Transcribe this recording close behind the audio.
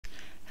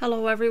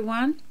Hello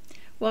everyone,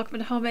 welcome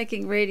to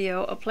Homemaking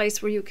Radio, a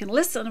place where you can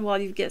listen while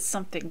you get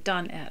something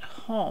done at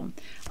home.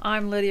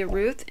 I'm Lydia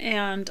Ruth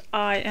and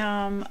I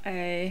am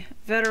a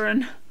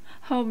veteran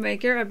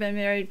homemaker. I've been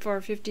married for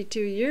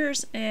 52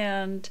 years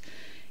and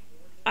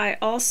I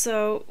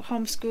also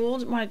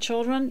homeschooled my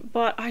children,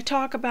 but I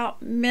talk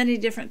about many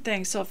different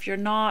things. So if you're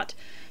not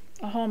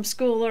a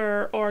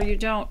homeschooler or you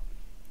don't,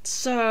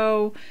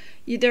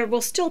 there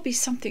will still be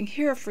something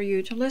here for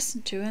you to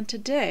listen to. And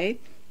today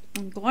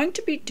I'm going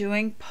to be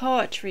doing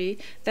poetry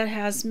that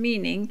has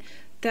meaning,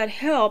 that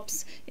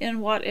helps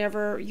in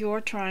whatever you're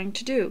trying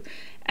to do.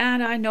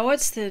 And I know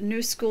it's the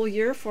new school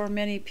year for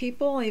many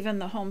people. Even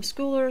the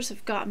homeschoolers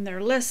have gotten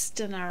their list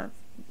and are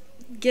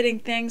getting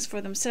things for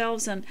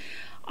themselves. And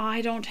I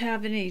don't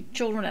have any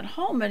children at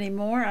home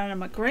anymore, and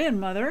I'm a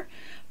grandmother.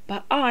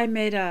 But I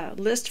made a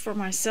list for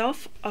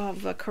myself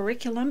of a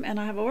curriculum, and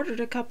I've ordered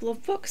a couple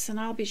of books, and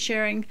I'll be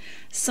sharing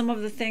some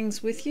of the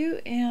things with you.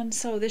 And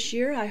so this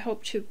year I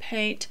hope to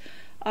paint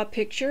a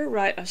picture,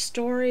 write a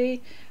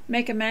story,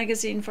 make a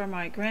magazine for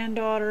my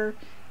granddaughter.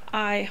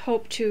 I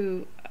hope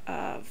to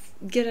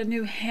get a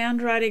new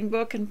handwriting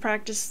book and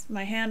practice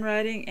my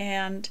handwriting,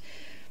 and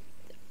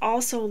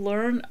also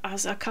learn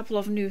a couple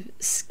of new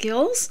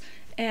skills.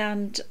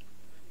 And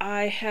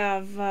I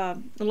have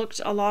looked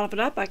a lot of it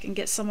up. I can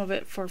get some of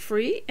it for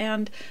free.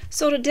 And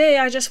so today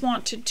I just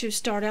wanted to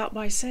start out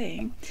by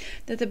saying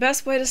that the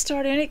best way to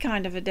start any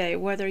kind of a day,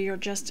 whether you're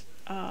just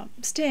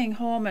staying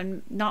home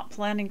and not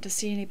planning to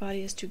see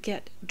anybody, is to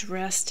get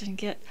dressed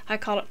and I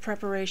call it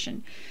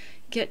preparation.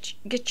 Get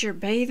your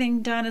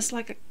bathing done. It's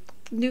like a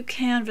new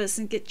canvas,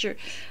 and get your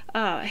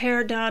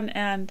hair done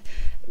and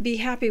be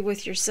happy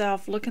with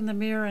yourself. Look in the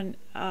mirror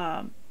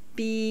and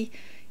be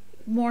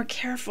more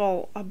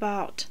careful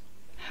about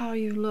how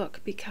you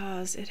look,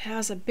 because it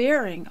has a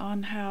bearing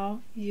on how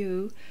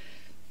you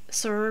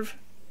serve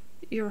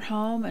your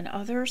home and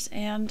others.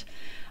 And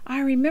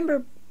I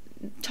remember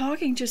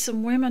talking to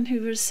some women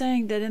who were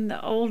saying that in the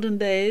olden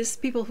days,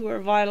 people who are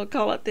vital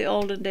call it the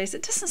olden days.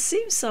 It doesn't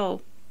seem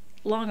so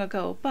long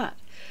ago, but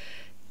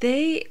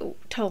they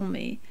told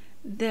me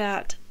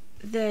that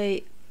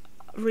they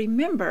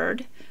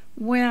remembered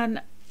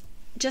when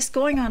just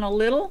going on a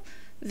little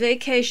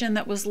vacation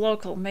that was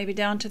local, maybe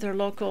down to their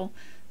local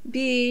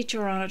beach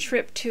or on a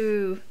trip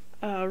to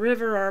a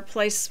river or a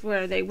place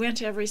where they went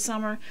every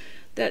summer,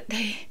 that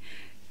they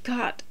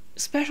got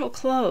special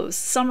clothes,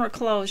 summer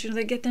clothes.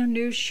 They get their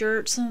new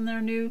shirts and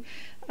their new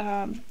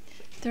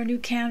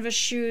canvas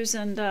shoes.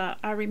 And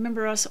I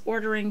remember us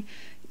ordering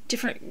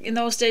different, in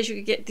those days you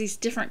could get these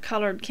different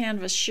colored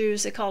canvas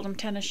shoes. They called them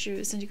tennis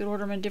shoes, and you could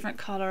order them in different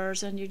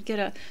colors, and you'd get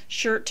a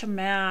shirt to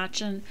match.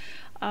 And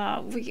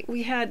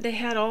they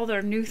had all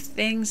their new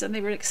things, and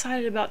they were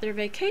excited about their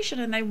vacation,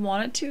 and they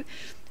wanted to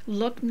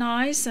look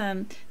nice,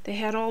 and they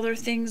had all their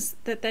things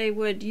that they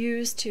would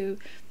use to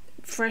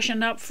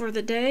freshen up for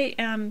the day.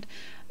 And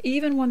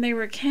even when they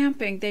were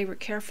camping, they were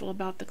careful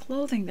about the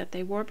clothing that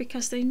they wore,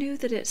 because they knew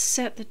that it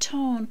set the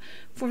tone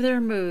for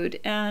their mood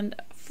and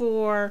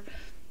for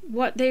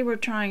what they were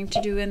trying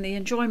to do and the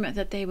enjoyment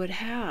that they would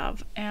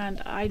have.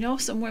 And I know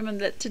some women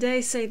that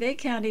today say they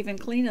can't even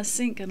clean a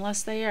sink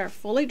unless they are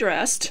fully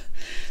dressed,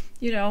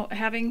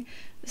 having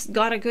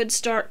got a good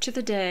start to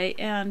the day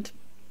and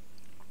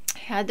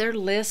had their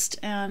list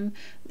and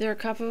their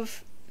cup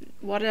of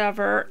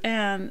whatever,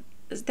 and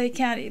they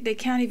can't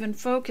even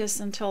focus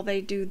until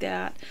they do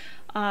that.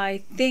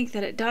 I think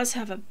that it does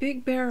have a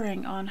big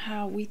bearing on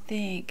how we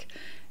think.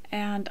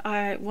 And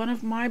one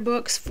of my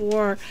books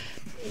for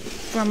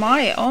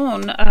my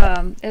own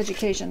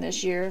education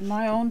this year,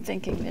 my own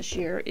thinking this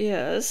year,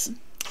 is,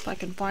 if I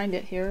can find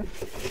it here,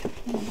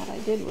 I don't know what I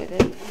did with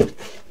it,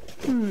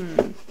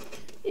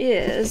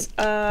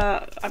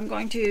 I'm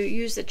going to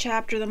use the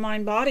chapter, The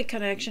Mind-Body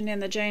Connection, in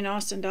the Jane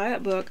Austen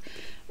diet book,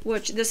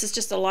 which this is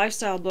just a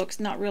lifestyle book. It's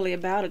not really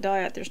about a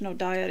diet. There's no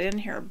diet in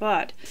here,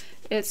 but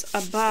it's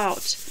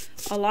about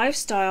a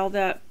lifestyle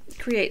that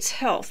creates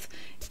health.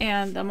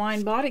 And the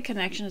mind-body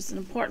connection is an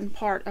important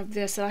part of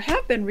this. And I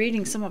have been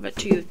reading some of it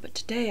to you, but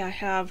today I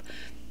have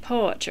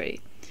poetry.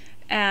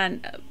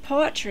 And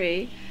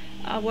poetry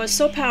was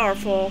so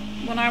powerful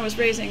when I was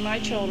raising my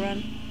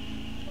children.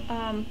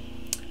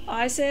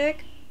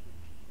 Isaac?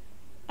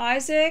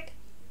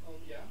 Oh,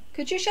 yeah?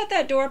 Could you shut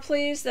that door,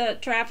 please? The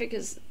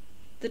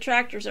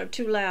tractors are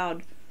too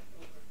loud.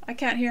 I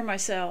can't hear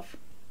myself.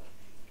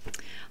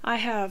 I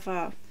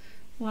have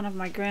one of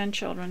my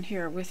grandchildren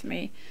here with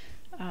me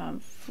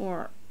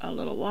for a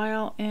little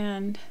while,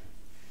 and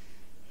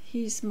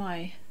he's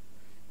my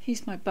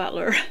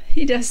butler.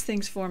 He does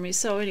things for me.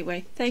 So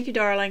anyway, thank you,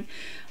 darling.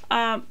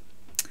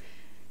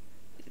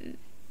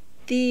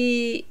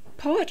 The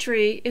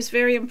poetry is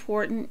very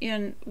important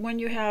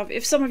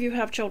if some of you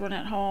have children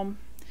at home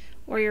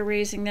or you're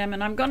raising them.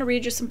 And I'm going to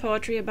read you some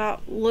poetry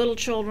about little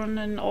children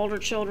and older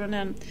children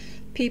and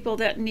people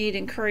that need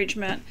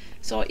encouragement.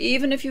 So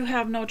even if you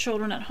have no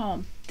children at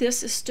home,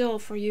 this is still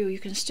for you. You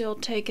can still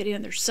take it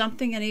in. There's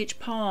something in each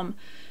poem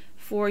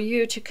for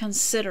you to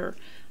consider.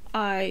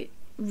 I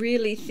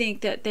really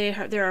think that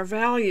there are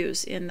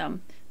values in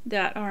them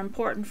that are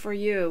important for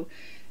you.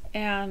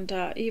 And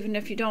even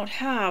if you don't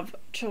have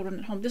children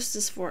at home, this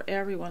is for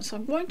everyone. So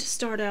I'm going to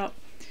start out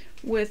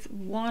with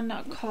one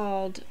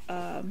called,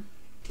 I'm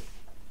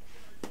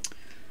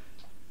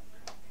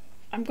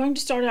going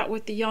to start out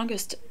with the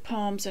youngest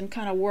poems and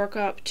kind of work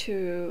up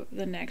to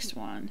the next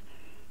one.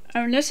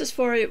 And this is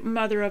for a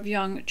mother of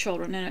young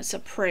children, and it's a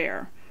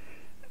prayer.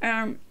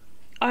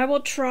 I will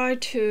try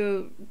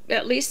to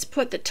at least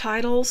put the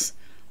titles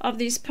of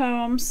these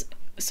poems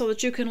so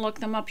that you can look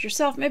them up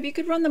yourself. Maybe you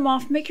could run them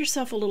off, make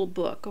yourself a little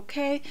book,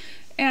 okay?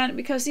 And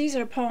because these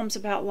are poems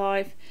about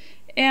life.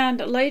 And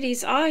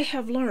ladies, I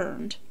have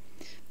learned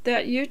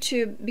that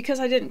YouTube, because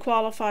I didn't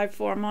qualify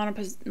for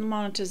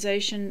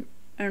monetization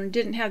and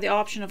didn't have the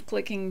option of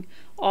clicking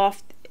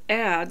off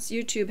ads,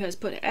 YouTube has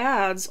put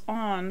ads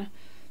on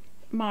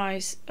my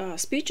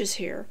speeches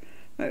here.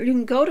 You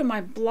can go to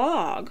my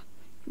blog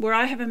where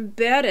I have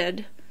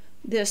embedded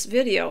this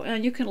video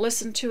and you can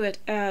listen to it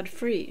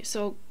ad-free.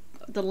 So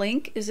the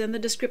link is in the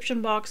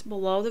description box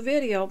below the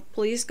video.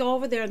 Please go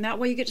over there, and that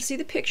way you get to see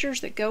the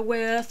pictures that go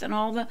with and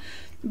all the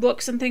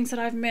books and things that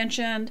I've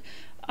mentioned.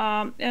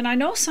 And I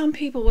know some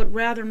people would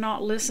rather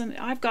not listen.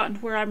 I've gotten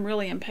where I'm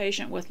really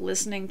impatient with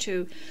listening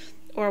to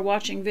or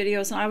watching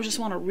videos, and I just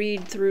want to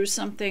read through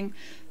something.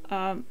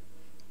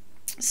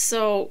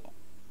 So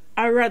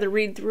I'd rather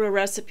read through a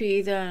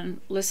recipe than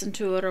listen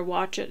to it or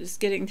watch it. It's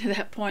getting to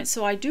that point.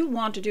 So I do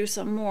want to do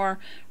some more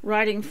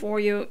writing for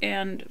you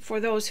and for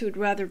those who'd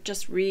rather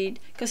just read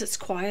because it's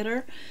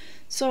quieter.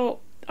 So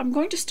I'm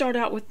going to start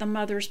out with the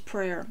Mother's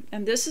Prayer.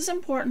 And this is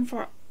important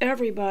for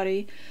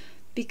everybody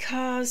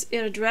because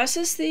it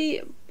addresses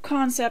the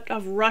concept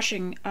of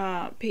rushing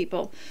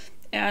people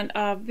and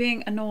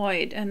being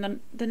annoyed. And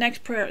the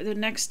next prayer, the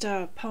next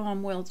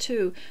poem will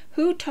too.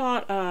 Who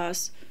taught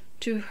us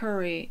to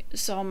hurry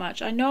so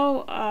much? I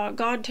know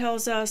God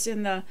tells us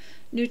in the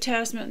New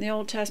Testament and the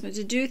Old Testament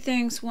to do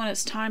things when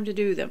it's time to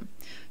do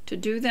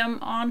them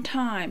on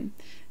time.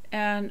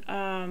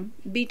 And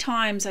be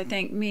times, I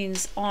think,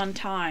 means on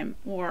time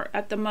or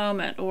at the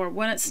moment or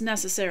when it's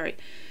necessary.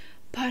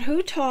 But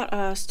who taught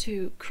us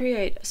to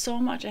create so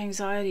much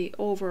anxiety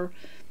over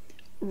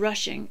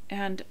rushing?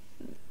 And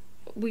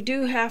we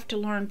do have to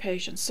learn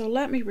patience. So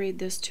let me read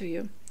this to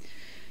you.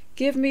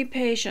 Give me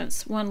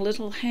patience when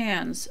little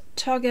hands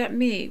tug at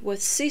me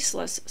with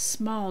ceaseless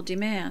small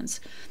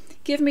demands.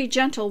 Give me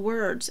gentle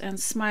words and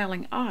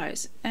smiling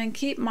eyes, and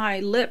keep my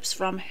lips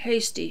from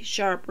hasty,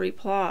 sharp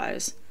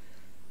replies.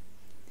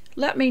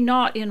 Let me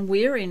not in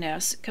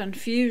weariness,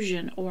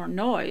 confusion, or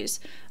noise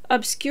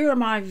obscure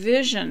my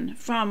vision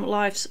from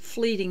life's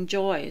fleeting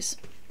joys,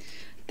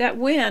 that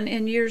when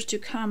in years to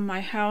come my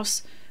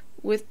house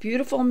with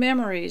beautiful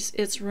memories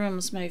its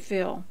rooms may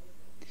fill.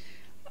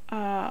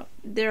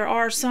 There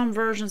are some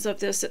versions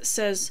of this that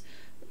says,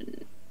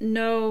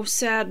 no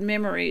sad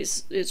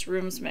memories its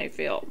rooms may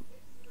fill.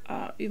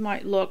 You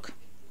might look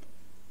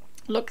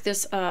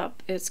this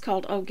up. It's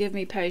called Oh Give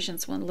Me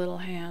Patience When Little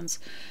Hands.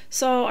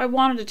 So I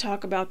wanted to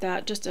talk about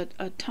that just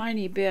a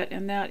tiny bit,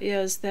 and that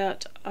is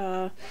that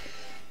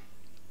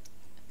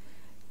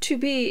to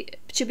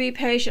be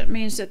patient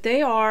means that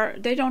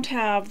they don't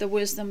have the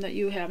wisdom that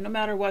you have, no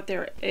matter what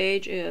their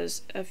age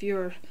is. If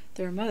you're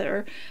their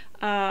mother,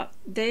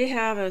 they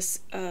have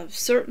a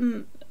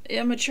certain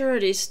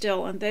immaturity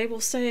still, and they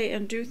will say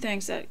and do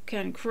things that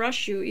can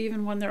crush you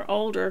even when they're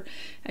older,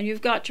 and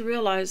you've got to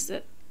realize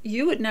that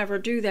you would never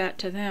do that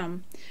to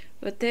them,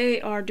 but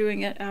they are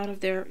doing it out of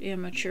their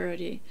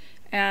immaturity.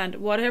 And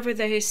whatever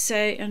they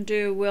say and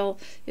do will,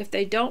 if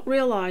they don't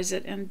realize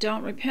it and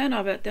don't repent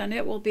of it, then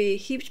it will be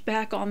heaped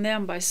back on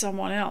them by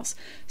someone else.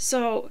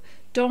 So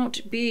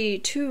don't be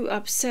too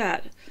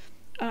upset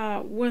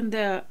when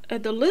the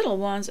little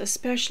ones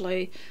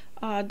especially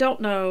don't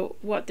know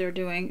what they're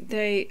doing.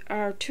 They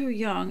are too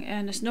young,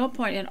 and there's no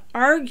point in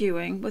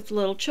arguing with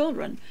little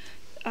children.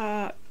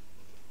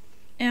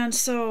 And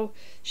so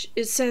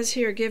it says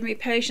here, give me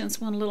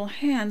patience when little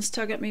hands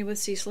tug at me with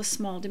ceaseless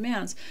small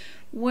demands.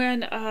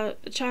 When a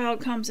child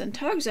comes and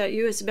tugs at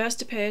you, it's best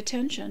to pay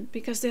attention,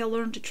 because they'll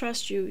learn to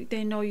trust you.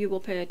 They know you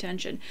will pay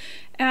attention.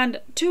 And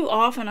too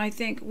often, I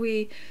think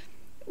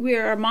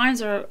our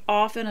minds are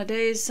off in a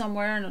daze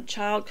somewhere, and a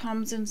child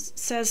comes and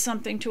says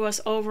something to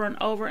us over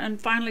and over, and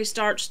finally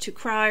starts to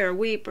cry or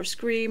weep or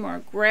scream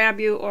or grab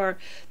you, or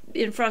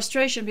in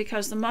frustration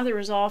because the mother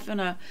is off in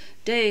a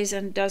daze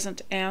and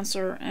doesn't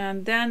answer,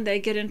 and then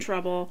they get in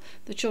trouble.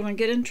 The children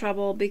get in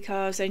trouble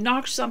because they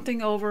knocked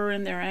something over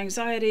in their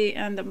anxiety,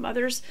 and the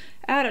mother's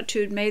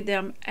attitude made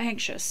them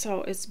anxious.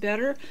 So it's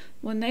better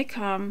when they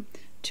come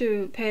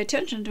to pay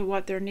attention to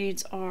what their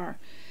needs are.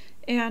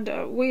 And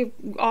we've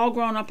all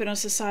grown up in a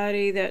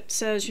society that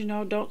says,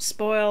 don't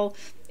spoil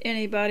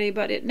anybody,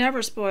 but it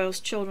never spoils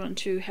children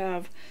to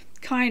have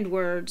kind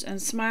words and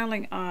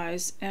smiling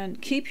eyes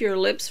and keep your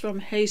lips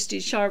from hasty,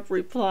 sharp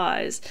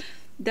replies.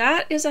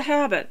 That is a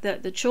habit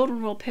that the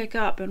children will pick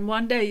up, and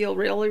one day you'll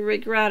really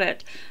regret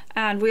it.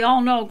 And we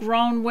all know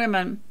grown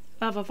women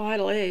of a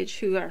vital age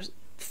who are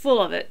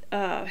full of it,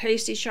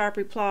 hasty, sharp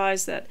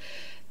replies that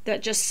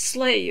that just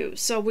slay you.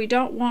 So we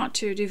don't want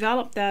to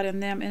develop that in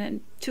them.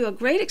 And to a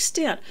great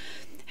extent,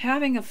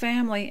 having a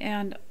family,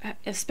 and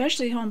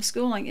especially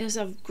homeschooling, is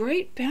of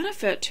great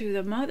benefit to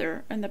the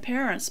mother and the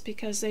parents,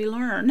 because they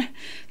learn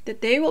that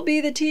they will be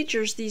the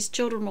teachers these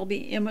children will be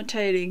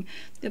imitating.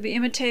 They'll be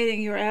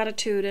imitating your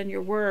attitude and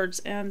your words,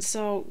 and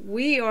so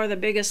we are the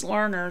biggest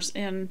learners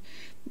in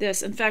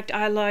this. In fact,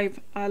 I love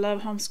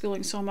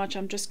homeschooling so much,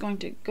 I'm just going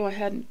to go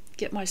ahead and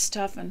get my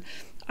stuff, and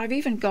I've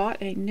even got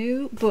a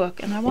new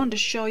book, and I wanted to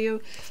show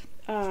you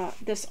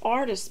this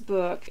artist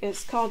book.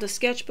 It's called a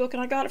sketchbook,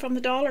 and I got it from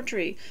the Dollar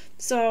Tree.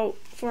 So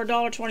for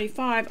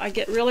 $1.25, I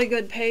get really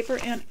good paper,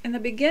 and in the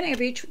beginning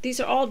of each, these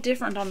are all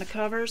different on the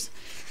covers,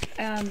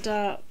 and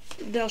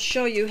they'll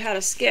show you how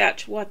to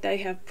sketch what they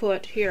have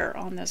put here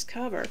on this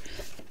cover.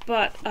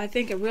 But I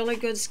think a really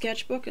good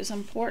sketchbook is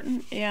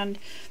important, and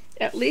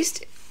at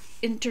least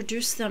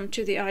introduce them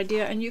to the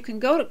idea. And you can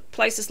go to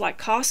places like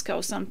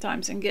Costco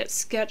sometimes and get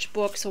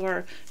sketchbooks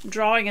or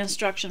drawing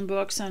instruction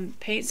books and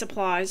paint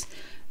supplies.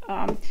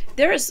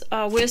 There is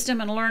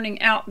wisdom and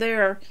learning out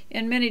there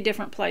in many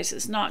different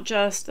places, not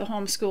just the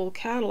homeschool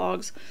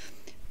catalogs.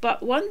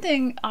 But one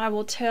thing I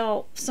will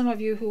tell some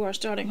of you who are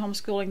starting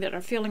homeschooling that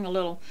are feeling a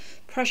little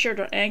pressured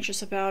or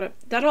anxious about it,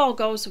 that all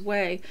goes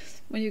away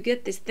when you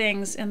get these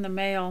things in the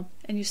mail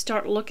and you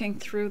start looking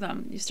through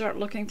them. You start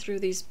looking through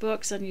these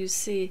books and you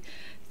see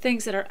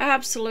things that are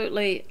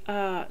absolutely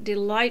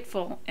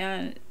delightful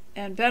and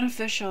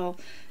beneficial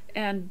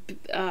and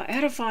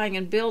edifying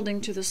and building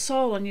to the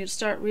soul, and you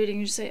start reading,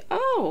 you say,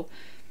 oh,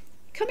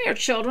 come here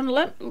children,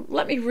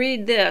 let me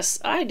read this,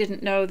 I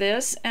didn't know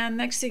this, and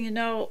next thing you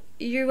know,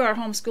 you are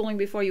homeschooling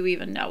before you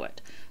even know it.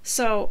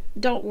 So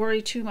don't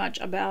worry too much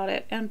about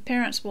it, and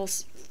parents will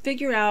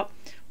figure out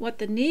what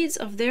the needs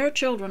of their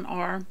children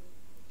are,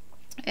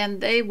 and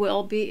they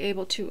will be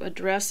able to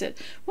address it.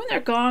 When they're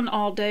gone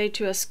all day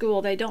to a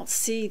school, they don't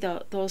see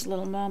those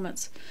little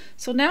moments.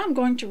 So now I'm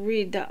going to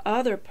read the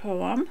other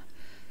poem,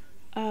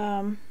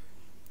 and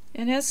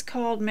it's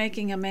called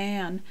Making a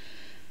Man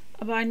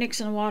by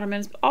Nixon Waterman.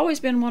 It's always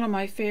been one of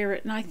my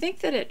favorite, and I think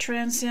that it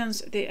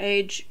transcends the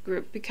age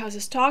group because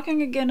it's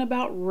talking again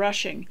about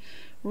rushing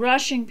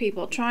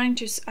people, trying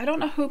to, I don't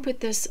know who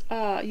put this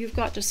you've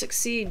got to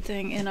succeed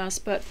thing in us,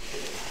 but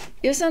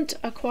isn't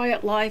a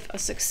quiet life a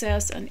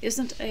success, and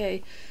isn't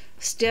a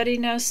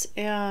steadiness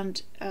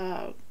and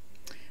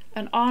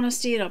an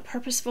honesty and a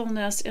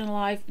purposefulness in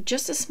life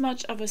just as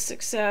much of a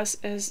success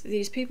as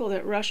these people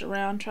that rush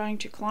around trying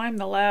to climb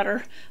the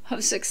ladder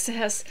of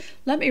success?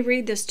 Let me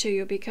read this to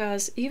you,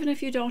 because even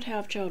if you don't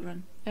have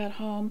children at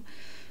home,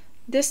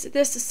 this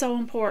is so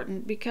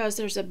important, because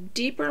there's a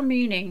deeper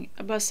meaning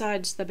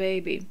besides the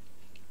baby.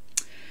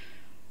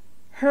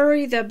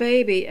 Hurry the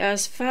baby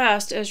as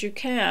fast as you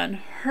can.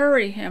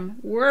 Hurry him,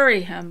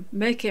 worry him,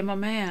 make him a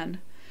man.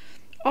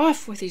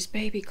 Off with his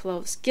baby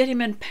clothes, get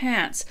him in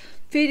pants,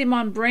 feed him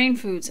on brain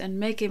foods and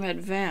make him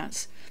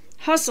advance.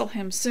 Hustle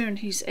him soon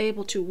he's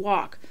able to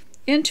walk.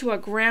 Into a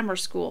grammar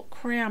school,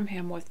 cram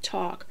him with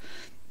talk.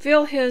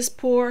 Fill his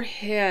poor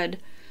head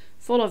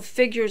full of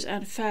figures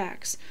and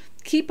facts.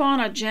 Keep on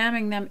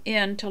a-jamming them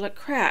in till it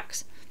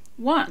cracks.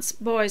 Once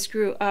boys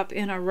grew up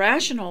in a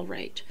rational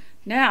rate.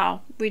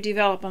 Now we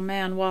develop a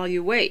man while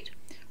you wait.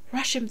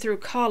 Rush him through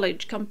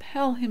college,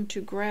 compel him to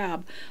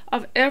grab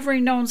of every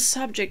known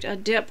subject a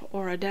dip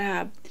or a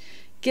dab.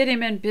 Get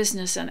him in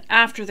business and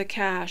after the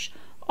cash,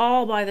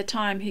 all by the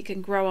time he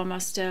can grow a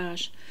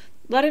mustache.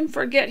 Let him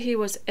forget he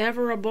was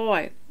ever a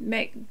boy.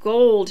 Make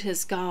gold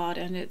his god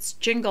and its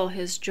jingle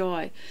his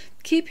joy.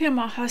 Keep him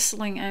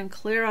a-hustling and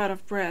clear out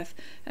of breath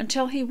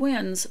until he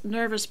wins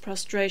nervous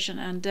prostration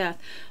and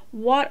death.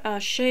 What a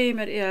shame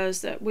it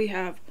is that we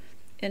have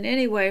in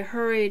any way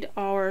hurried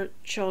our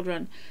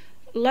children.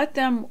 Let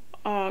them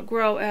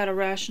grow at a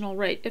rational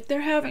rate. If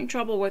they're having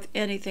trouble with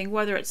anything,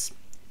 whether it's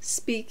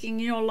speaking,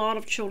 you know, a lot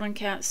of children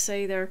can't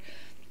say their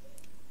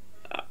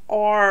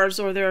R's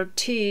or their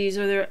T's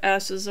or their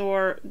S's,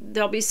 or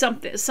there'll be some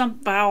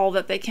vowel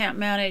that they can't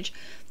manage.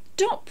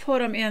 Don't put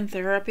them in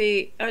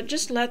therapy.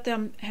 Just let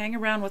them hang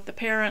around with the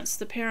parents.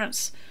 The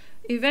parents,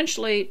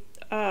 eventually,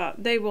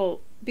 they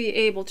will be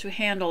able to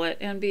handle it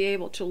and be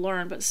able to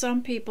learn. But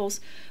some people's,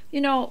 you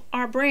know,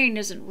 our brain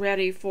isn't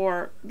ready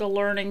for the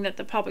learning that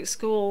the public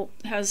school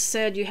has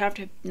said you have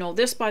to know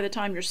this by the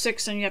time you're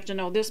 6 and you have to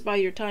know this by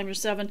your time you're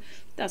 7.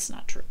 That's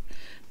not true.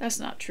 That's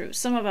not true.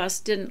 Some of us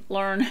didn't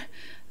learn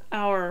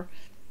our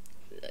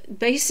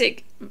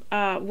basic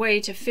way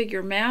to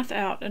figure math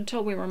out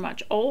until we were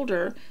much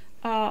older.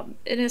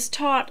 It is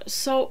taught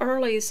so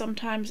early,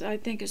 sometimes I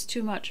think is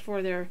too much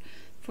for their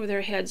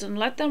heads. And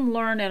let them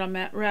learn at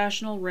a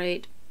rational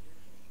rate,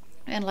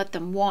 and let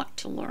them want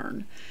to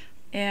learn.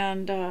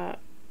 And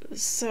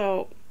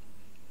so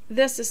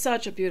this is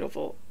such a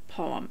beautiful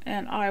poem,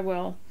 and I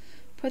will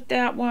put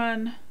that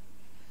one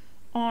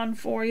on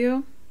for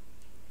you.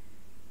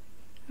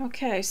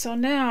 Okay, so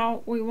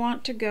now we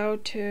want to go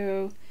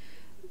to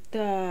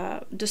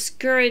the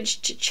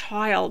Discouraged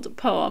Child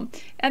poem.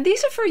 And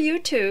these are for you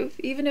too,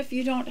 even if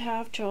you don't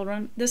have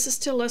children. This is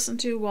to listen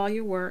to while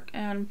you work.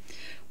 And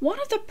One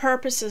of the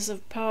purposes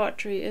of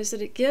poetry is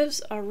that it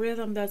gives a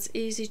rhythm that's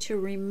easy to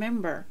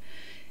remember.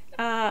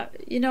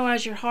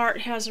 As your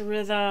heart has a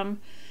rhythm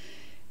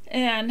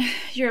and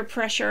your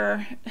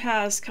pressure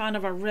has kind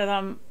of a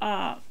rhythm,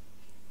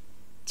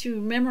 to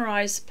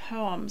memorize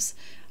poems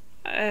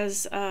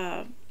as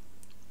a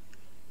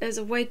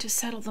way to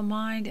settle the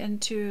mind and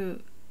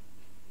to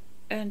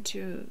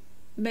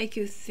make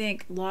you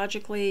think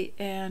logically,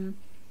 and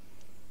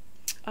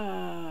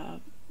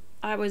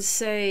I would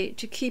say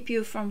to keep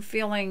you from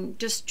feeling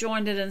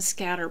disjointed and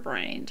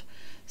scatterbrained.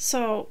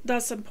 So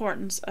that's the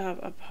importance of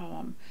a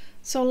poem.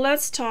 So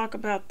let's talk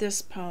about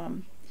this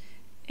poem.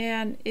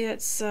 And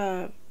it's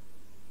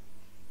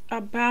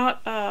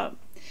about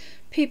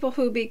people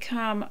who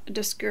become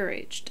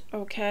discouraged,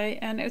 okay?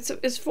 And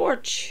it's for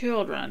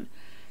children,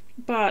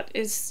 but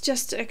it's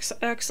just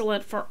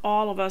excellent for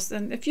all of us.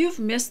 And if you've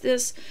missed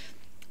this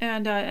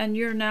and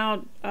you're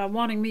now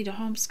wanting me to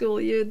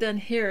homeschool you, then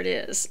here it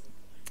is.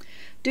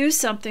 Do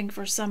something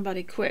for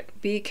somebody quick.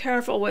 Be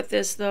careful with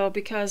this, though,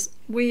 because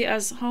we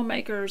as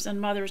homemakers and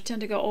mothers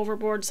tend to go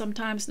overboard,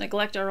 sometimes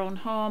neglect our own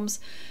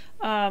homes,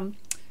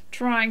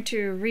 trying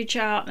to reach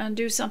out and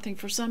do something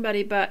for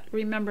somebody. But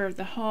remember,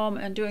 the home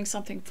and doing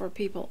something for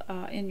people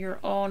in your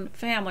own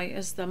family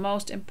is the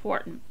most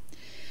important.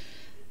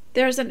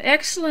 There's an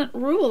excellent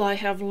rule I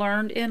have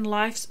learned in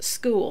life's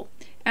school,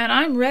 and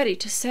I'm ready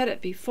to set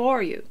it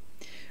before you.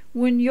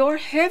 When you're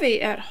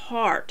heavy at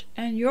heart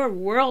and your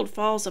world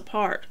falls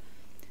apart,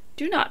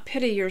 do not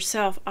pity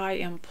yourself, I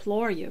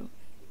implore you.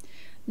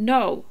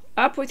 No,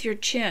 up with your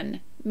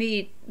chin,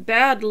 meet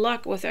bad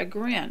luck with a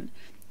grin,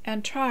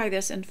 and try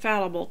this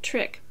infallible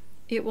trick.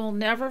 It will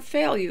never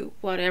fail you,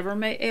 whatever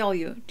may ail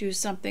you. Do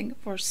something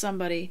for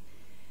somebody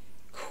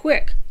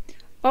quick.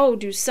 Oh,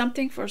 do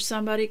something for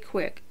somebody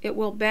quick. It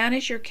will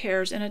banish your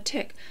cares in a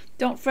tick.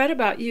 Don't fret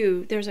about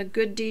you. There's a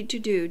good deed to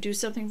do. Do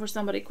something for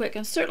somebody quick.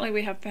 And certainly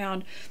we have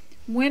found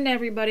when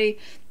everybody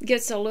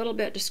gets a little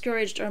bit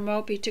discouraged or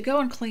mopey, to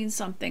go and clean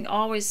something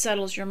always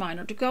settles your mind,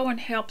 or to go and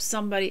help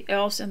somebody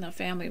else in the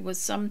family with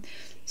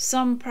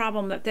some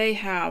problem that they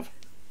have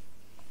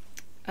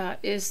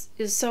is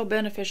so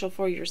beneficial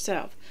for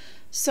yourself.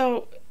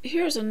 So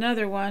here's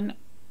another one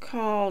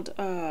called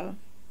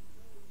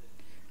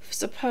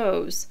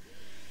Suppose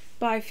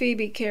by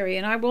Phoebe Carey,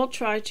 and I will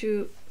try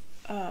to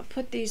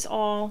put these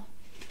all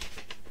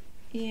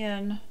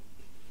in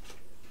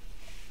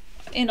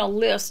a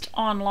list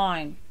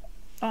online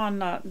on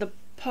the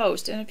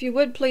post. And if you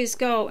would please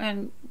go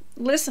and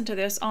listen to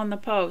this on the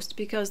post,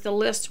 because the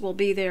list will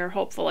be there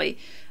hopefully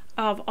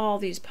of all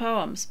these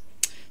poems.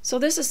 So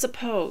this is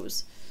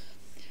Suppose.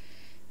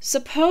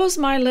 Suppose,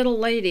 my little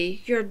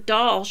lady, your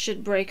doll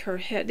should break her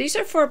head. These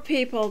are for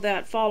people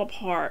that fall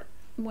apart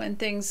when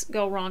things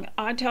go wrong.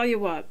 I tell you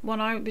what,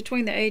 when I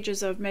between the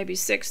ages of maybe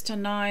 6 to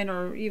 9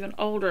 or even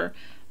older,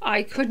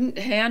 I couldn't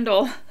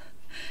handle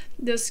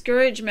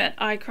discouragement.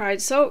 I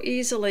cried so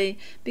easily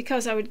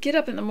because I would get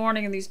up in the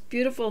morning, in these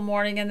beautiful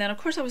morning, and then of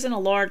course I was in a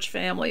large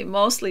family,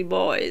 mostly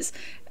boys,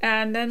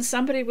 and then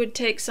somebody would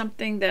take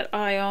something that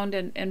I owned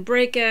and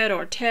break it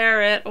or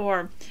tear it,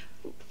 or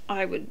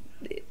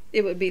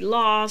it would be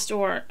lost,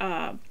 or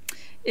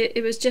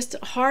it was just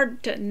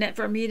hard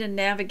for me to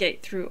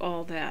navigate through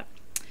all that.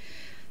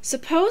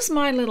 Suppose,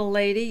 my little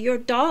lady, your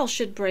doll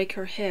should break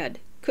her head.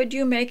 Could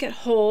you make it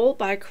whole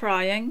by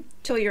crying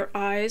till your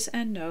eyes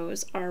and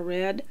nose are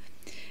red?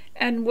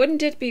 And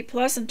wouldn't it be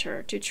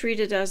pleasanter to treat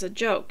it as a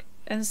joke,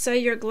 and say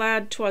you're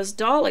glad 'twas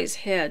Dolly's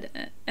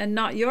head and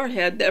not your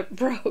head that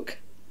broke?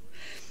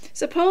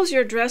 Suppose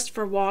you're dressed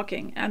for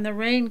walking, and the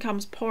rain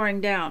comes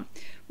pouring down.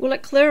 Will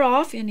it clear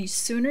off any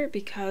sooner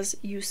because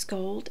you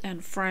scold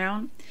and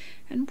frown?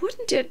 And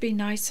wouldn't it be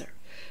nicer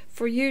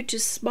for you to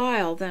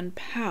smile than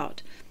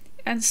pout,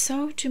 and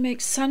so to make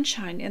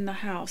sunshine in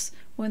the house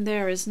when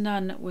there is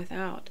none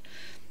without?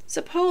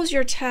 Suppose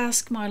your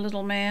task, my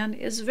little man,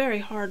 is very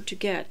hard to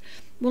get.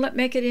 Will it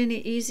make it any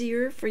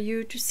easier for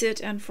you to sit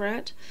and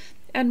fret?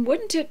 And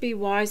wouldn't it be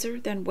wiser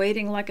than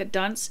waiting like a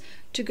dunce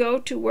to go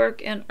to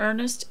work in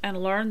earnest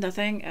and learn the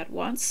thing at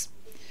once?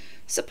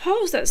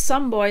 Suppose that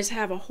some boys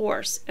have a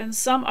horse and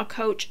some a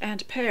coach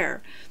and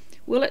pair.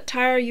 Will it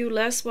tire you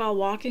less while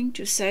walking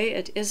to say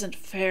it isn't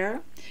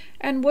fair?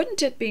 And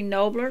wouldn't it be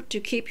nobler to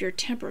keep your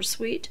temper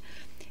sweet,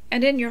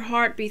 and in your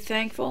heart be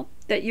thankful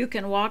that you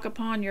can walk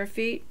upon your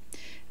feet?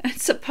 And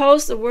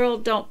suppose the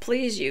world don't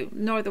please you,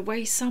 nor the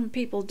way some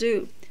people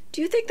do.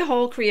 Do you think the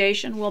whole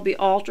creation will be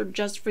altered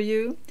just for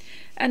you?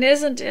 And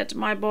isn't it,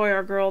 my boy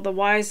or girl, the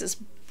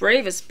wisest,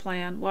 bravest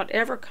plan,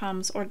 whatever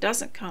comes or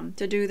doesn't come,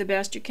 to do the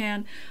best you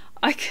can?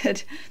 I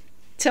could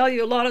tell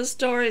you a lot of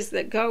stories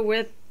that go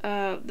with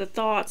the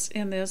thoughts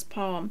in this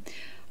poem.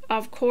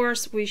 Of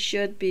course, we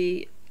should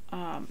be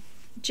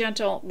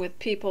gentle with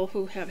people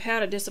who have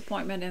had a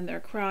disappointment and they're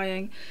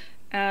crying,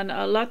 and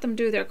let them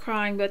do their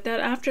crying, but that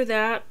after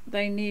that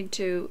they need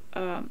to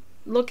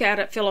look at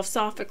it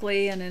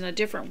philosophically and in a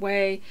different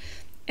way.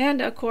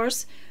 And of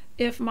course,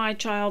 if my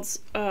child's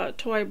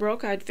toy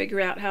broke, I'd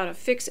figure out how to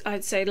fix it.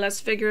 I'd say,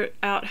 let's figure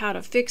out how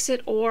to fix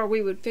it, or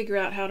we would figure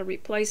out how to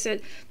replace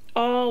it.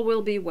 all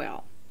will be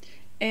well.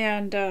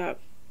 And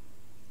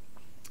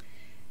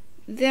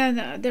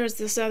then there's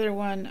this other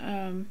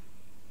one.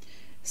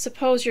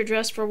 Suppose you're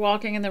dressed for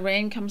walking and the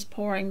rain comes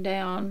pouring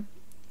down.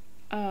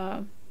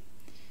 And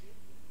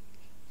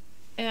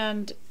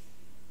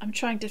I'm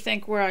trying to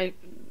think where I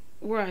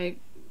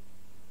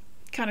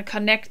kind of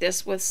connect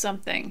this with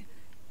something.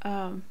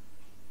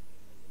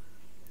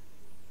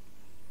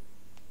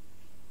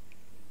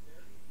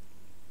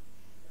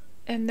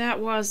 And that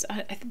was,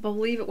 I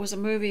believe it was a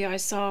movie I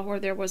saw where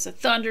there was a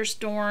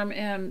thunderstorm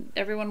and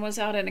everyone was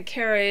out in a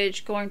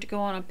carriage going to go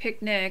on a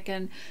picnic,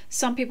 and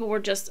some people were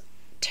just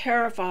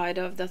terrified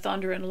of the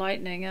thunder and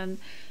lightning, and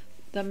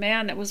the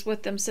man that was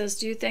with them says,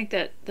 do you think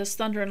that this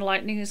thunder and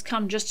lightning has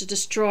come just to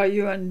destroy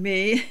you and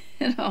me?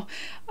 You know.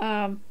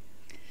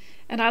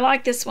 And I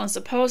like this one.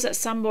 Suppose that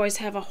some boys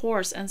have a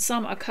horse and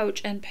some a coach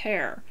and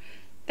pair.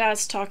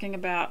 That's talking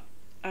about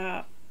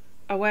a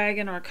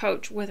wagon or a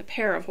coach with a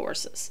pair of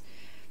horses.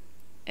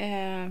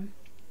 And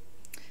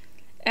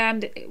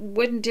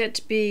wouldn't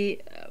it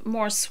be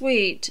more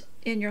sweet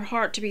in your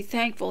heart to be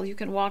thankful you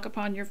can walk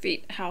upon your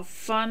feet? How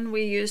fun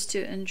we used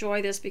to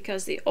enjoy this,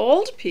 because the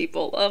old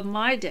people of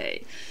my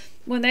day,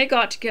 when they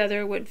got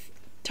together, would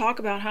talk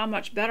about how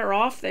much better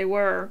off they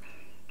were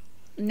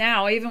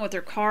now, even with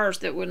their cars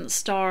that wouldn't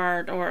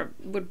start or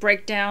would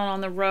break down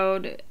on the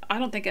road. I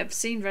don't think I've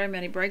seen very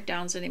many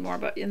breakdowns anymore,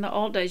 but in the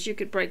old days you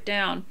could break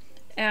down,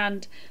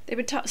 and they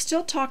would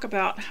still talk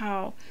about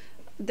how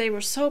they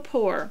were so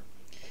poor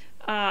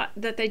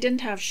that they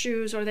didn't have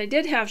shoes, or they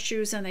did have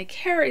shoes and they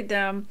carried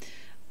them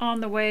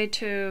on the way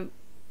to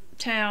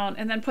town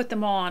and then put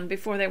them on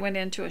before they went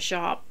into a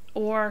shop.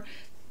 Or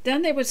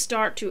then they would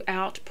start to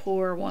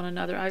outpour one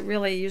another. I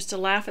really used to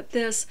laugh at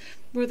this,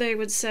 where they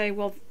would say,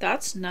 well,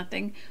 that's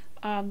nothing,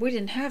 we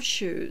didn't have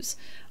shoes.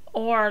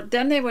 Or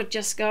then they would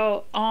just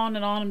go on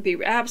and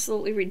be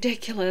absolutely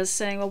ridiculous,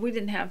 saying, well, we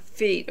didn't have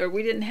feet, or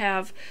we didn't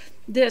have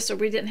this, or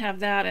we didn't have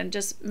that, and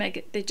just make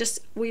it,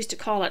 we used to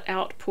call it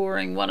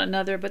outpouring one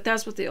another, but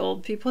that's what the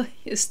old people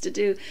used to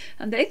do,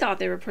 and they thought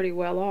they were pretty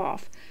well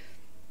off.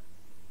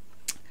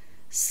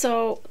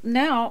 So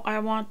now I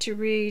want to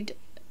read,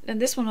 and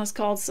this one was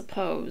called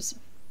Suppose.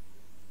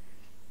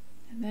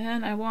 And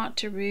then I want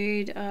to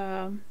read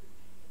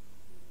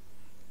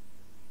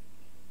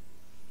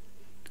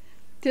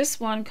this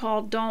one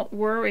called Don't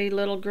Worry,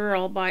 Little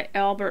Girl by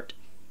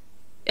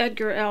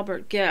Edgar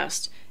Albert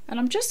Guest. And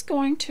I'm just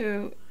going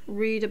to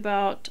read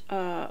about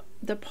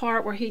the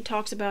part where he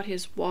talks about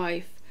his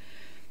wife,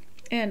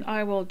 and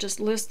I will just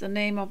list the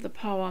name of the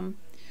poem.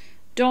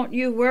 Don't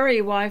you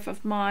worry, wife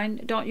of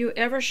mine, don't you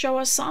ever show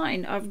a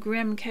sign of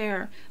grim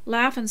care.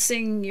 Laugh and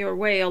sing your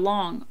way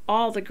along,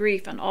 all the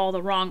grief and all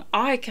the wrong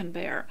I can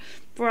bear.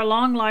 For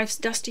along life's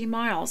dusty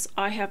miles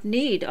I have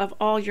need of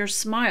all your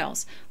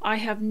smiles, I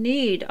have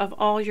need of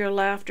all your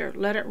laughter.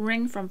 Let it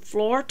ring from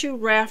floor to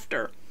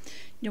rafter.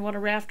 You know what a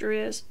rafter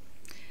is?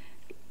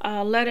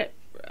 Let it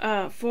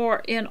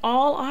for in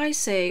all I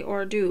say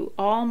or do,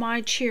 all my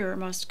cheer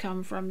must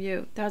come from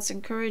you. That's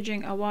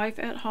encouraging a wife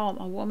at home,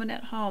 a woman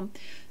at home,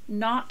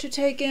 not to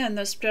take in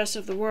the stress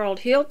of the world.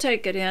 He'll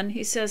take it in.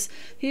 He says,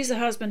 he's the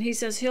husband, he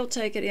says he'll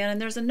take it in. And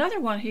there's another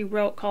one he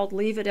wrote called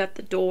Leave It at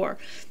the Door,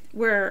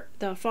 where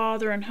the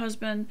father and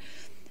husband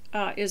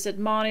is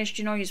admonished.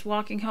 You know, he's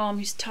walking home,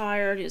 he's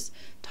tired, his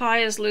tie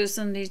is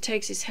loosened, he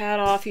takes his hat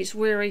off, he's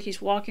weary,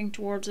 he's walking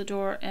towards the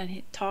door, and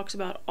he talks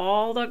about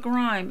all the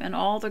grime and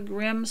all the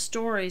grim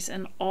stories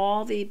and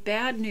all the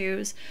bad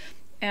news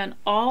and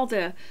all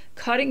the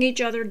cutting each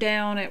other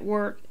down at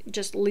work.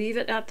 Just leave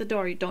it at the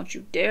door. Don't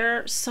you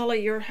dare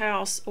sully your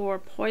house or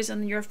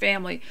poison your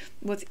family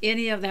with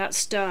any of that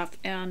stuff.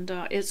 And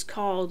it's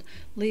called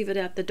Leave It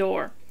at the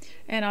Door.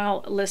 And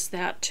I'll list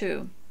that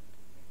too.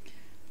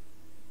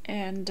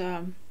 And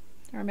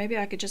or maybe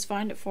I could just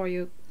find it for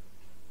you.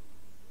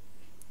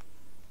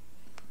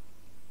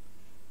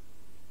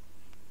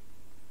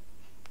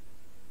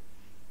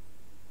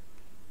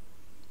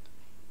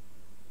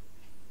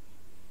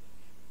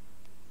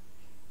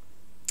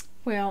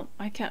 Well,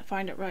 I can't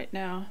find it right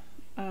now.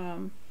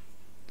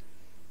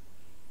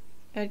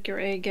 Edgar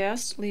A.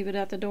 Guest, Leave It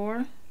at the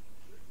Door.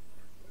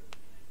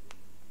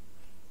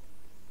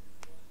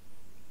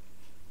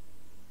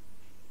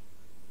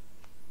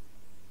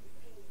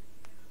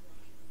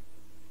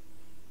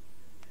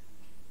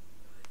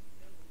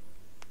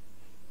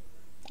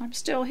 I'm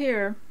still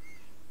here.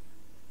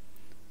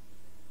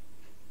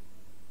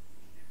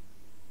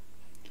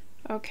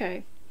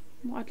 Okay.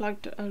 Well, I'd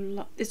like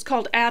to, it's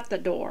called At the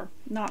Door,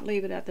 not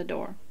Leave It at the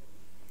Door.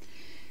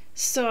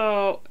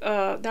 So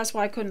that's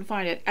why I couldn't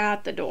find it.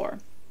 At the Door.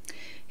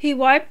 He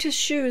wiped his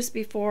shoes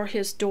before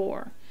his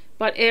door,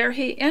 but ere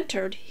he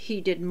entered he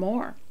did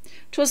more.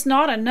 'Twas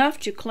not enough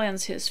to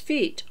cleanse his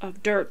feet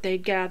of dirt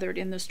they'd gathered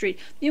in the street.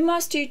 You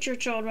must teach your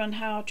children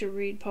how to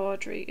read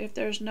poetry. If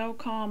there's no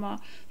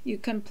comma, you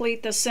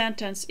complete the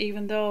sentence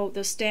even though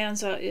the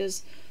stanza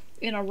is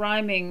in a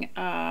rhyming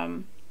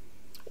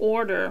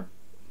order.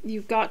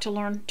 You've got to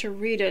learn to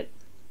read it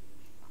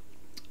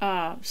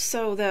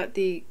so that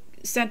the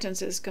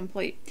sentence is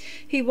complete.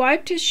 He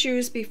wiped his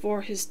shoes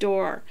before his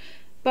door,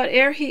 but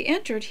ere he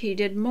entered he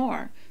did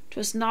more.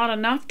 'Twas not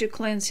enough to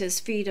cleanse his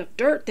feet of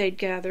dirt they'd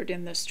gathered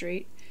in the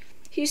street.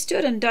 He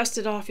stood and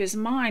dusted off his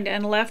mind,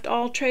 and left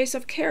all trace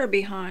of care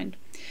behind.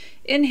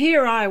 In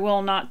here I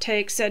will not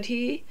take, said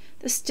he,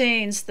 the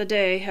stains the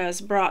day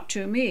has brought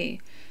to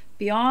me.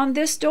 Beyond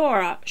this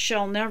door I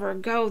shall never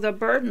go the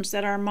burdens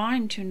that are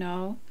mine to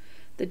know.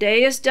 The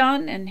day is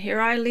done, and here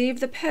I leave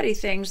the petty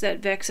things that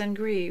vex and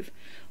grieve.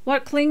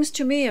 What clings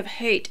to me of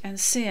hate and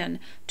sin,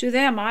 to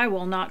them I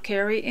will not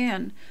carry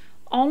in.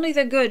 Only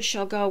the good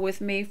shall go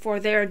with me for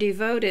their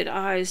devoted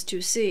eyes to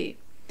see.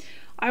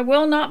 I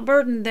will not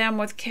burden them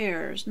with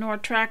cares, nor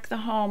track the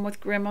home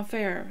with grim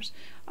affairs.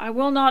 I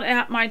will not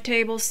at my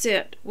table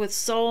sit, with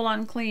soul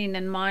unclean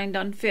and mind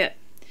unfit.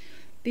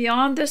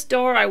 Beyond this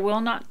door I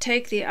will not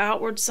take the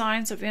outward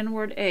signs of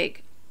inward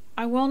ache.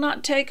 I will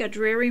not take a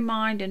dreary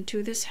mind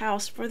into this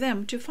house for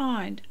them to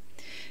find.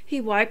 He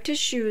wiped his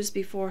shoes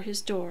before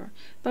his door,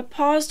 but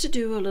paused to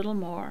do a little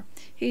more.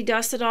 He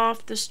dusted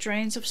off the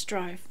stains of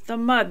strife, the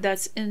mud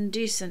that's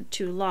indecent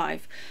to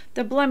life,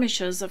 the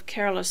blemishes of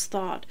careless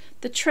thought,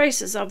 the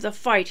traces of the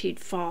fight he'd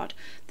fought,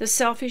 the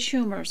selfish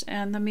humors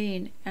and the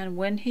mean, and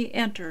when he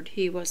entered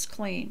he was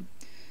clean.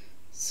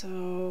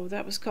 So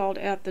that was called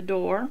At the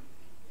Door.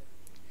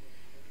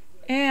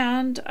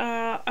 And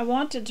I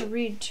wanted to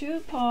read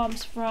two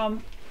poems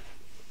from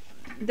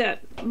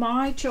that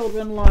my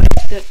children liked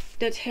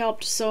that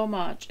helped so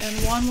much,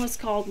 and one was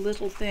called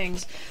Little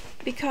Things,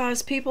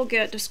 because people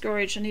get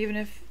discouraged, and even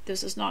if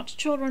this is not to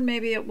children,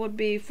 maybe it would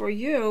be for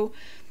you,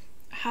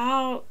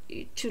 how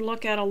to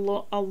look at a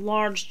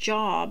large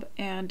job,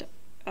 and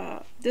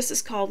this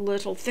is called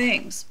Little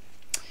Things.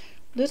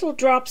 Little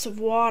drops of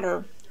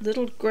water,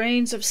 little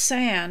grains of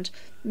sand,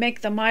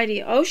 make the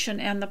mighty ocean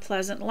and the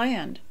pleasant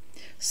land.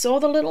 So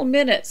the little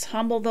minutes,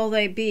 humble though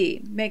they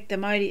be, make the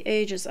mighty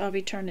ages of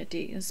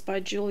eternity. It's by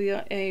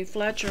Julia A.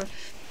 Fletcher,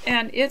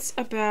 and it's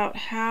about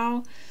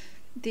how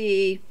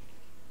the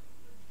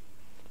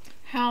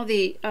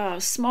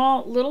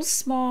small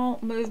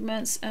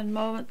movements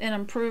and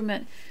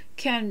improvement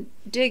can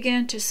dig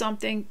into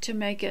something to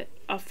make it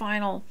a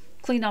final,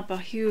 clean up a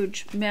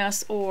huge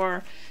mess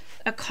or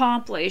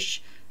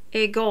accomplish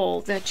a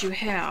goal that you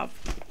have.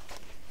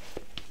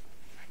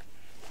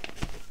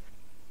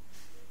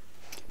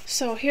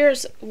 So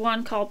here's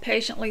one called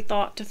Patiently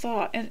Thought to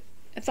Thought, and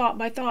Thought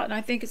by Thought, and I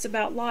think it's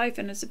about life,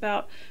 and it's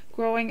about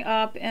growing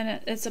up,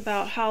 and it's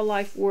about how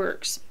life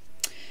works.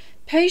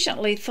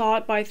 Patiently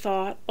thought by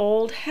thought,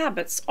 old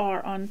habits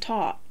are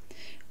untaught.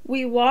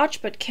 We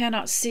watch but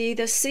cannot see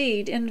the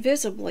seed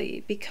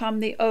invisibly become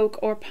the oak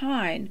or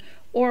pine,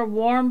 or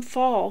warm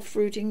fall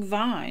fruiting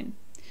vine.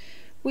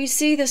 We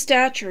see the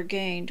stature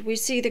gained, we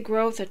see the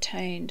growth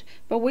attained,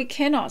 but we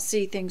cannot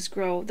see things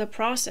grow. The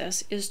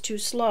process is too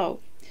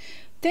slow.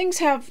 Things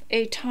have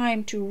a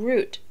time to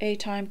root, a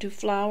time to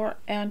flower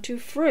and to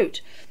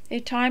fruit, a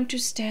time to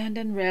stand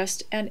and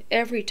rest, and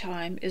every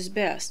time is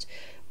best.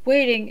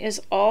 Waiting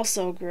is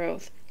also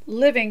growth.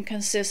 Living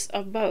consists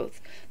of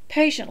both.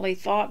 Patiently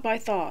thought by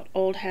thought,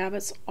 old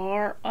habits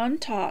are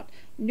untaught.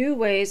 New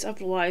ways of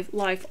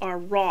life are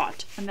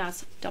wrought, and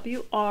that's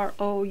W-R-O-U-G-H-T.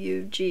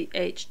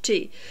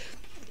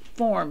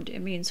 Formed, it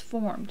means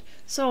formed.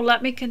 So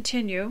let me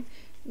continue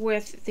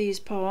with these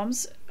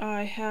poems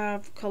I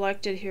have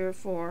collected here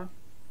for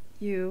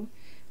you.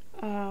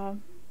 How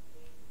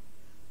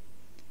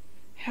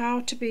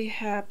to be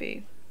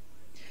happy.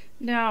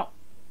 Now,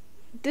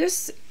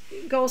 this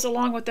goes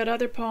along with that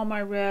other poem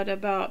I read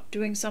about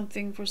doing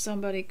something for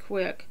somebody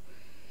quick.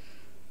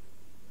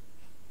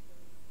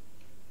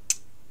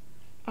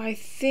 I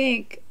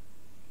think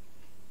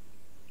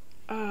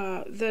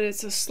that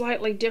it's a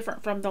slightly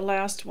different from the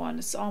last one.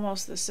 It's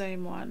almost the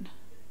same one.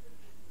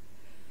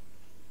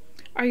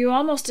 Are you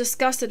almost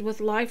disgusted with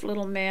life,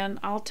 little man?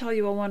 I'll tell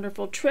you a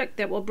wonderful trick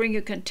that will bring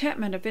you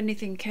contentment if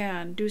anything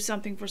can. Do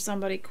something for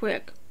somebody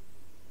quick.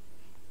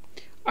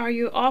 Are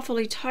you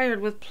awfully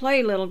tired with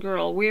play, little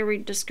girl,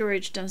 wearied,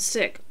 discouraged, and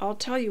sick? I'll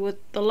tell you with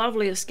the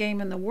loveliest game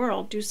in the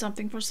world. Do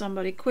something for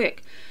somebody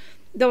quick.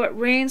 Though it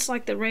rains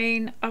like the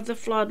rain of the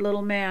flood,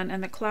 little man,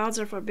 and the clouds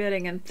are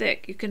forbidding and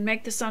thick, you can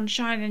make the sun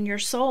shine in your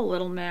soul,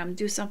 little man.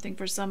 Do something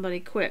for somebody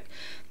quick.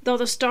 Though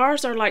the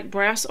stars are like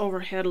brass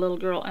overhead, little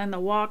girl, and the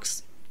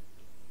walks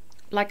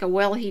like a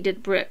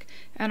well-heated brick,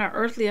 and our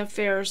earthly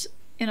affairs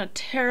in a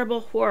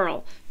terrible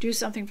whirl, do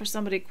something for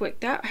somebody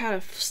quick. That had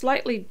a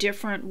slightly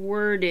different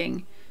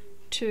wording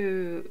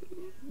to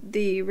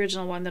the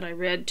original one that I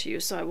read to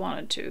you, so I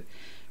wanted to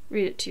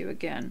read it to you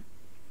again.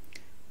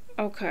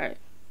 Okay.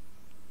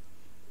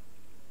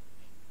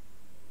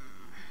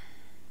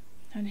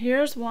 And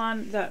here's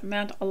one that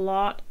meant a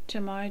lot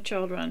to my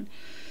children.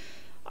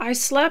 I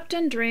slept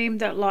and dreamed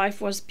that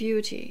life was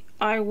beauty.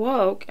 I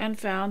woke and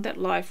found that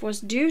life was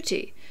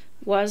duty.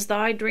 Was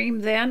thy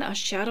dream then a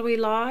shadowy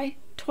lie?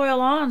 Toil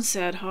on,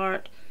 sad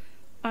heart.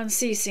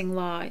 unceasing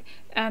lie,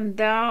 and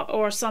thou,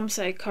 or some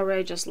say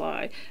courageous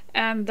lie,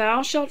 and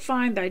thou shalt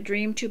find thy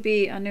dream to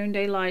be a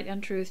noonday light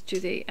and truth to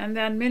thee. And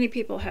then many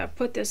people have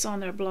put this on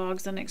their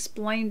blogs and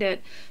explained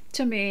it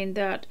to mean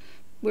that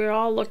we're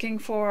all looking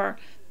for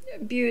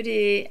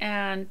beauty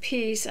and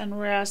peace and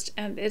rest,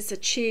 and it's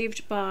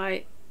achieved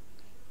by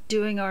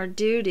doing our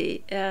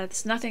duty.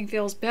 Nothing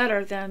feels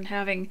better than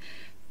having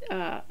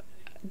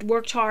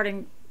worked hard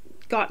and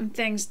gotten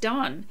things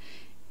done,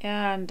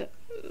 and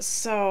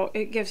so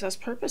it gives us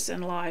purpose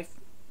in life.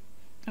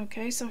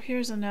 Okay, so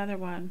here's another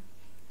one.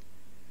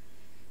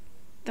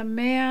 The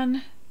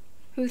man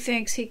who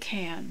thinks he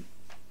can.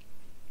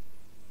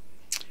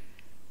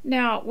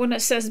 Now, when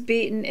it says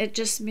beaten, it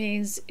just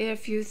means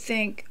if you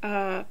think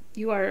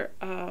you are,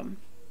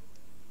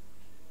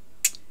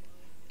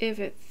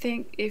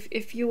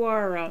 if you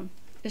are,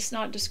 it's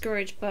not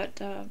discouraged,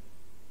 but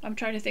I'm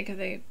trying to think of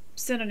the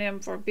synonym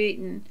for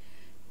beaten.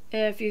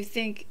 If you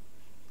think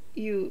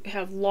you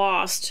have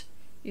lost,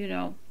 you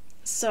know,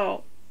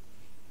 so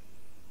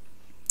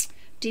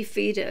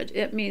defeated,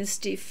 it means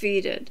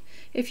defeated.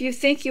 If you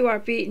think you are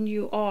beaten,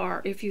 you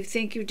are. If you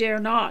think you dare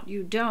not,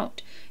 you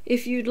don't.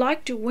 If you'd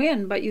like to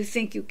win but you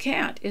think you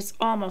can't, it's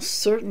almost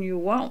certain you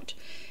won't.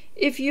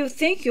 If you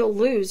think you'll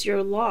lose,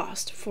 you're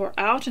lost, for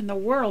out in the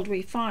world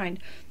we find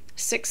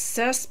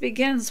success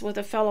begins with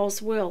a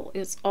fellow's will.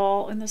 It's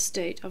all in the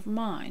state of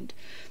mind.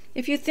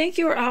 If you think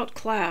you're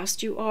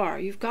outclassed, you are.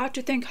 You've got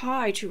to think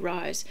high to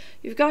rise.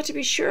 You've got to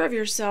be sure of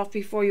yourself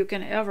before you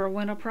can ever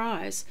win a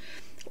prize.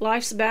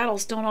 Life's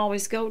battles don't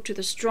always go to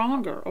the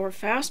stronger or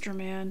faster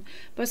man,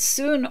 but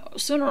sooner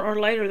or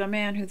later the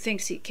man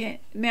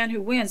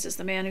who wins is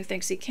the man who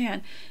thinks he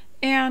can.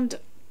 And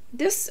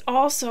this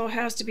also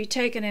has to be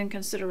taken in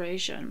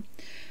consideration.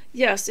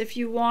 Yes, if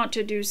you want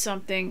to do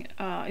something,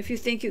 if you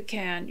think you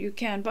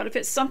can, but if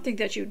it's something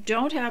that you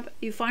don't have,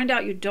 you find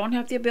out you don't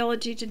have the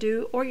ability to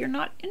do, or you're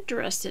not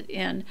interested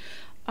in,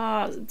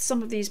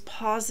 some of these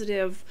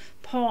positive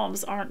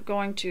poems aren't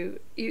going to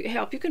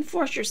help. You can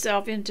force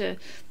yourself into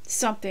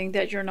something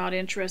that you're not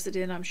interested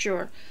in, I'm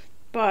sure,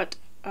 but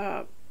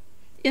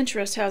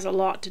interest has a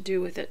lot to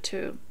do with it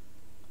too.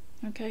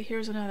 Okay,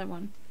 here's another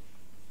one.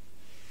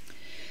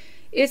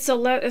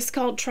 It's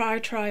called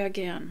Try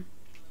Again.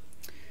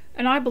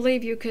 And I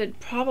believe you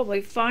could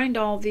probably find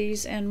all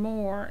these and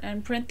more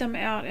and print them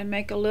out and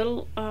make a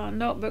little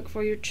notebook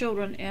for your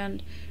children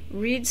and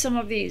read some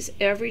of these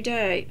every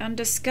day and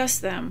discuss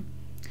them.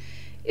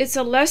 It's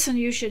a lesson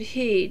you should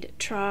heed.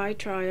 Try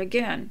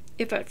again.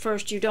 If at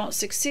first you don't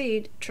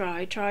succeed,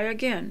 try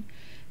again.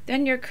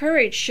 Then your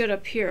courage should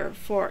appear,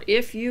 for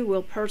if you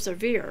will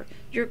persevere,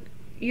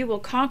 you will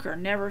conquer,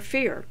 never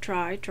fear.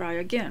 Try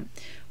again.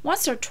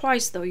 Once or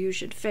twice, though you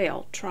should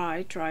fail,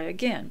 try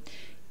again.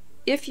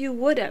 If you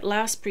would at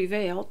last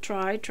prevail,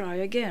 try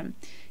again.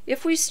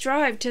 If we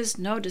strive, 'tis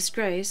no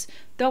disgrace,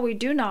 though we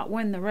do not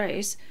win the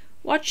race.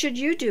 What should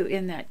you do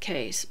in that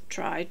case?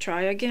 Try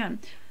again.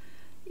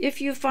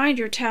 If you find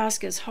your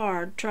task is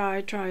hard, try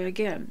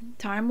again.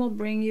 Time will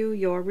bring you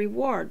your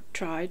reward.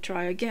 Try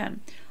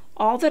again.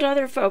 All that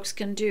other folks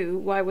can do,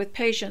 why with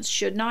patience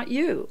should not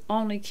you?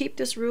 Only keep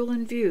this rule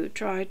in view.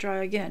 Try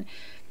again.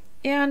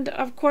 And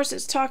of course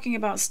it's talking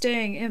about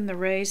staying in the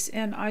race,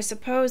 and I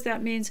suppose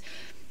that means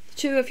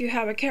too, if you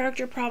have a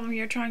character problem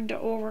you're trying to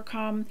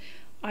overcome,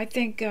 I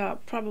think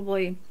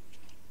probably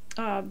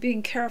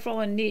being careful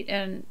and neat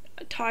and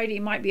tidy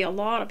might be a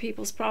lot of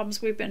people's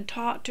problems. We've been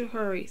taught to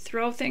hurry,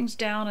 throw things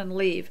down and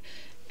leave,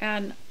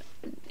 and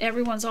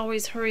everyone's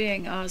always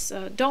hurrying us.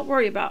 Don't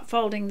worry about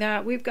folding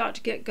that, we've got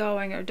to get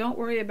going, or don't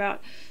worry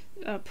about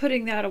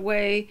putting that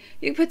away,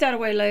 you can put that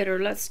away later,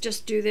 let's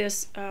just do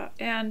this,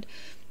 and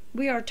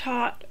we are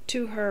taught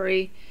to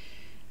hurry.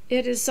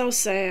 It is so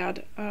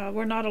sad.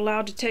 We're not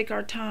allowed to take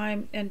our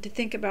time and to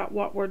think about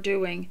what we're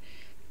doing.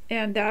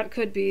 And that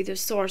could be the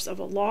source of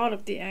a lot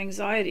of the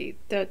anxiety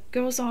that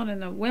goes on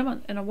in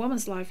a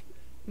woman's life,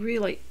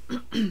 really.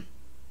 And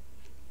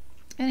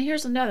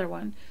here's another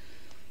one.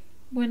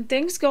 When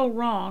things go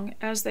wrong,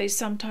 as they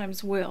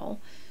sometimes will,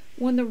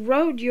 when the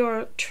road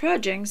you're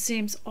trudging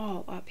seems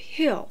all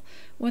uphill,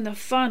 when the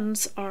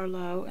funds are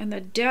low and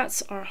the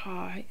debts are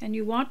high, and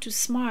you want to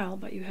smile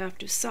but you have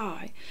to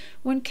sigh,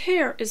 when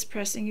care is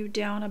pressing you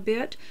down a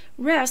bit,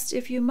 rest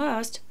if you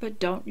must, but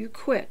don't you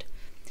quit.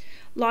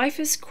 Life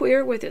is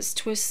queer with its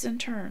twists and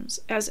turns,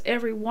 as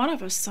every one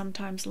of us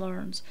sometimes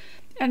learns,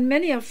 and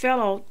many a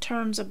fellow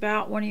turns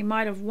about when he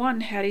might have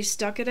won had he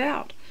stuck it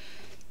out.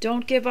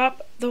 Don't give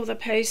up though the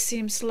pace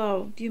seems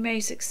slow, you may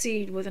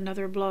succeed with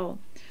another blow.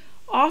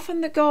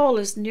 Often the goal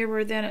is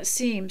nearer than it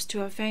seems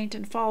to a faint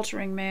and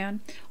faltering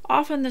man.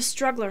 Often the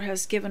struggler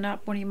has given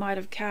up when he might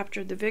have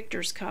captured the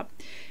victor's cup,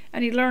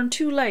 and he learned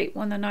too late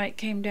when the night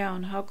came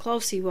down how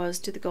close he was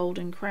to the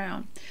golden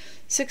crown.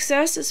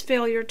 Success is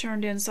failure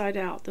turned inside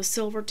out, the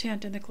silver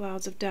tint in the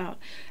clouds of doubt,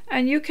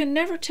 and you can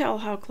never tell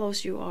how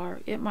close you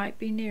are. It might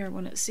be near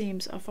when it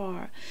seems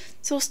afar.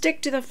 So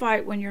stick to the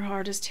fight when you're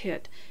hardest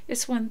hit.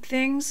 It's when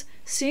things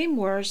seem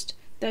worst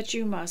that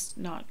you must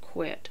not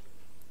quit.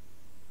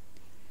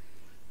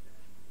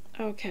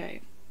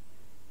 Okay,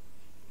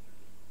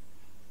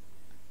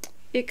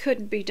 It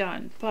Couldn't Be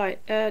Done by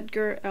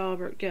Edgar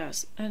Albert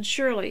Guest. And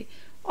surely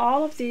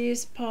all of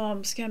these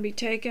poems can be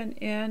taken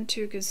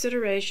into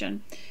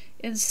consideration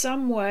in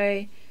some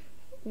way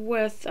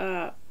with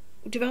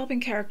developing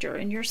character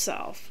in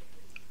yourself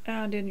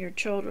and in your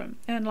children.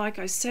 And like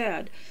I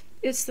said,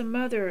 it's the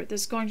mother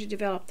that's going to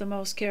develop the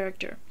most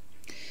character.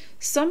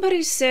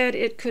 Somebody said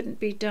it couldn't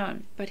be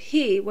done, but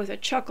he, with a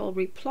chuckle,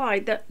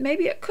 replied that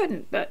maybe it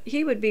couldn't, but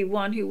he would be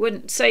one who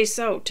wouldn't say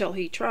so till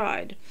he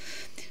tried.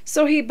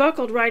 So he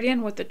buckled right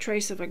in with the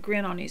trace of a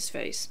grin on his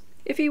face.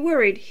 If he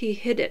worried, he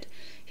hid it.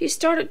 He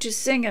started to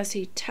sing as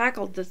he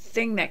tackled the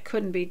thing that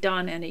couldn't be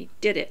done, and he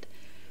did it.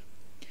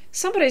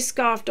 Somebody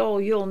scoffed, "Oh,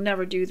 you'll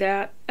never do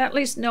that. At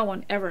least no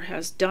one ever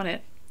has done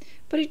it."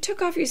 But he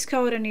took off his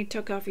coat and he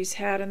took off his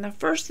hat, and the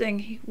first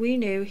thing we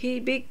knew,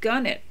 he'd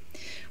begun it.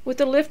 With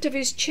a lift of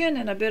his chin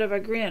and a bit of a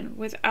grin,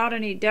 without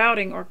any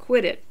doubting or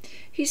quit it,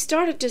 he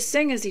started to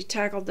sing as he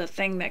tackled the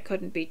thing that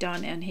couldn't be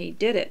done, and he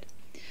did it.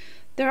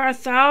 There are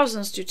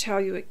thousands to tell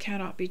you it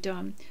cannot be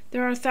done.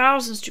 There are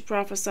thousands to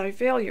prophesy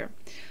failure.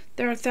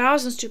 There are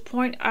thousands to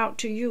point out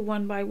to you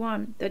one by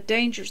one the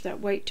dangers that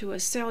wait to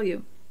assail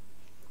you.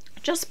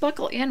 Just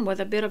buckle in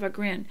with a bit of a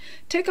grin.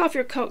 Take off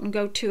your coat and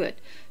go to it.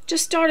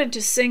 Just start in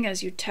to sing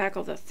as you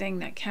tackle the thing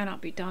that cannot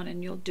be done,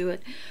 and you'll do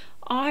it.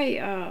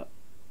 I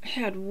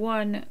had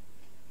one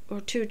or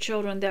two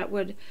children that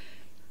would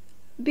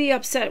be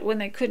upset when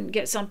they couldn't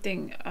get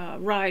something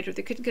right, or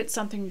they couldn't get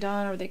something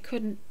done, or they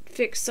couldn't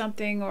fix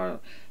something, or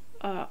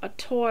a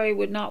toy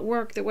would not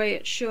work the way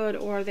it should,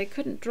 or they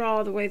couldn't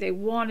draw the way they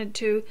wanted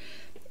to.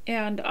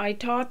 And I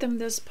taught them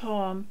this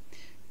poem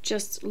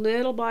just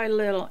little by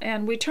little,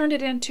 and we turned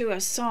it into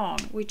a song.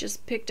 We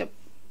just picked up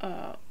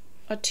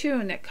a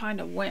tune that kind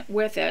of went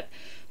with it,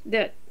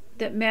 that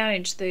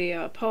managed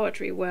the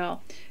poetry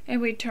well,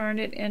 and we turned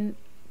it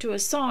into a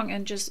song,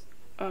 and just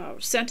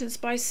sentence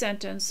by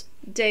sentence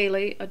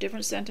daily, a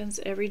different sentence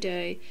every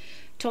day,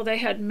 till they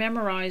had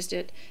memorized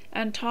it,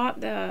 and taught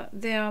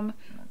them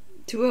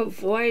to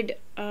avoid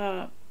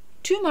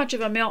too much of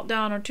a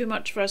meltdown or too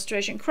much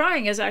frustration.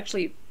 Crying is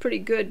actually pretty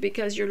good,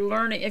 because you're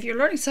learning. If you're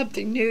learning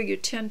something new, you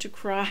tend to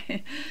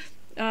cry,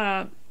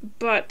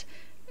 but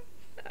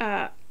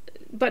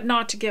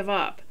not to give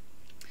up.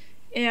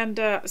 And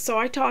so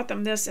I taught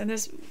them this, and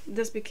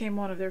this became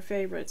one of their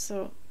favorites.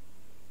 So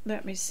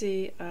let me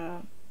see.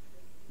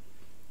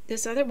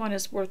 This other one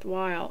is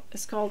Worthwhile.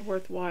 It's called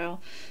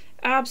Worthwhile.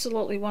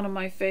 Absolutely one of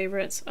my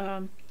favorites.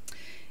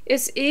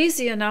 It's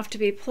easy enough to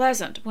be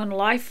pleasant when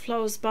life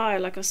flows by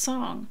like a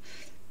song,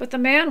 but the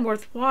man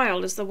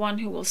worthwhile is the one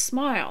who will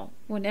smile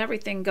when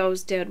everything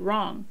goes dead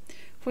wrong.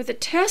 For the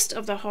test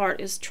of the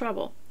heart is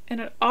trouble, and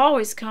it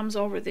always comes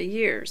over the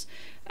years,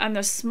 and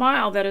the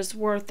smile that is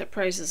worth the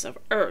praises of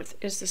earth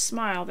is the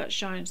smile that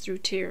shines through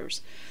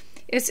tears.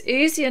 It's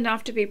easy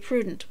enough to be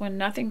prudent when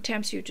nothing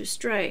tempts you to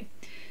stray,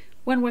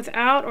 when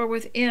without or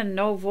within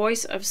no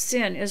voice of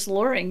sin is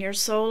luring your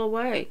soul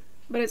away.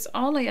 But it's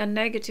only a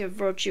negative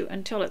virtue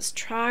until it's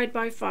tried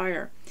by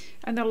fire,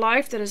 and the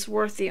life that is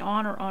worth the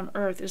honor on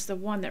earth is the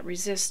one that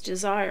resists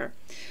desire.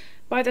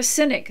 By the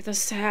cynic, the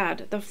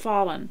sad, the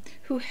fallen,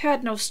 who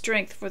had no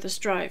strength for the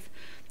strife,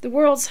 the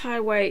world's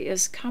highway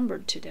is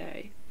cumbered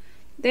today.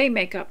 They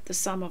make up the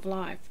sum of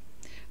life.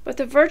 But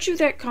the virtue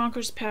that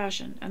conquers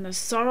passion, and the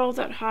sorrow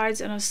that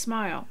hides in a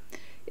smile,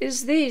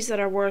 is these that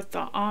are worth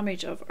the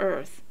homage of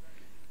earth,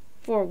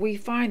 for we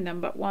find them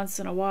but once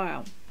in a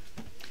while.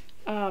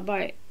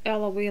 By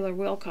Ella Wheeler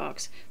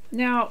Wilcox.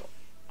 Now,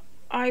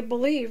 I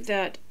believe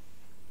that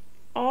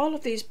all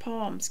of these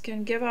poems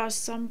can give us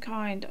some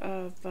kind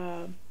of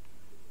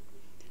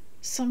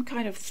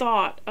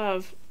thought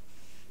of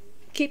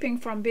keeping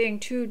from being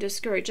too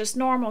discouraged. It's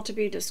normal to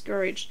be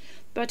discouraged,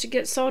 but to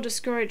get so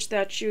discouraged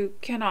that you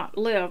cannot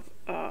live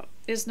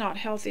is not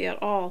healthy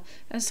at all.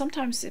 And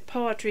sometimes the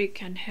poetry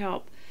can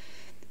help.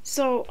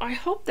 So I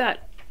hope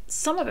that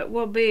some of it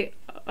will be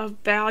of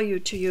value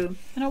to you.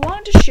 And I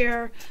wanted to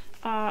share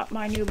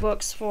my new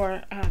books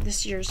for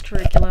this year's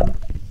curriculum.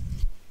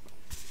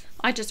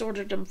 I just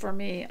ordered them for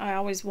me. I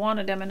always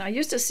wanted them, and I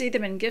used to see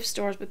them in gift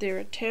stores, but they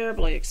were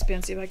terribly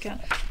expensive.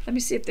 Let me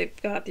see if they've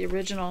got the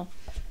original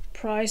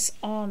price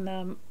on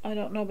them. I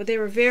don't know, but they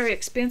were very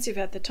expensive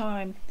at the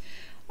time.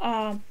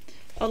 A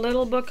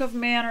Little Book of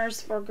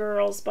Manners for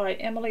Girls by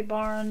Emily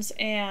Barnes,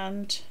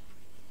 and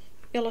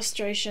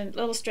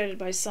illustrated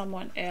by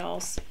someone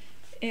else.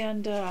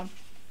 And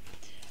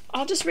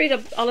I'll just read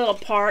a little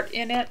part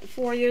in it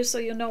for you so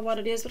you'll know what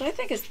it is, but I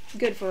think it's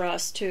good for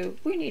us too.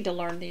 We need to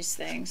learn these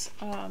things.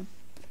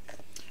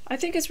 I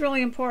think it's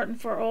really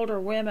important for older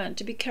women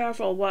to be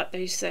careful what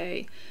they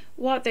say,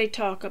 what they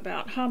talk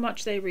about, how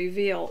much they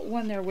reveal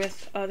when they're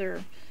with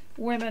other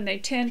women. They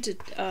tend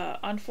to,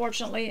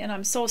 unfortunately, and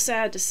I'm so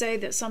sad to say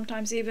that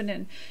sometimes even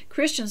in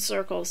Christian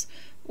circles,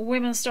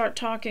 women start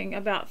talking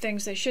about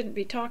things they shouldn't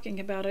be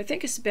talking about. I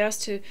think it's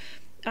best to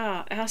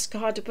ask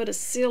God to put a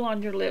seal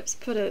on your lips,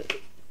 put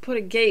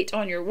a gate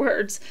on your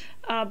words,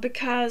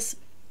 because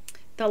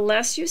the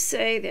less you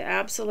say, the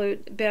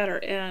absolute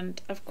better.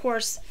 And of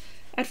course,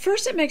 At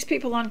first it makes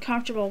people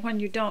uncomfortable when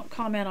you don't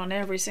comment on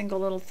every single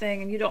little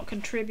thing and you don't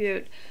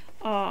contribute.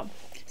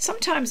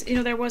 Sometimes,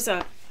 there was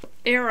a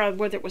era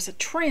where there was a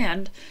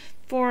trend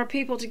for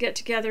people to get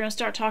together and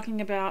start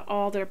talking about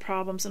all their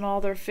problems and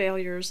all their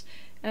failures.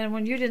 And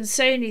when you didn't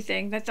say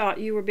anything, they thought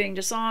you were being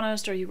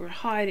dishonest or you were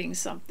hiding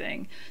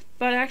something.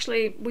 But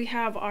actually, we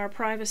have our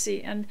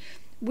privacy, and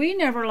we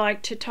never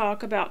like to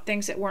talk about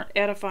things that weren't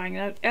edifying.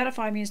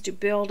 Edify means to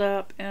build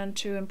up and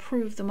to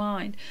improve the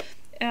mind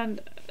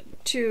and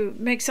to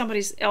make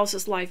somebody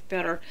else's life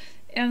better.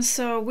 And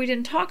so we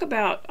didn't talk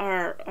about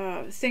our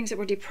things that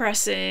were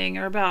depressing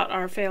or about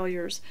our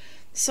failures.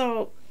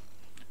 So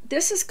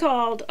this is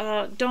called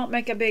don't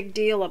make a big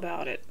deal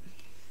about it.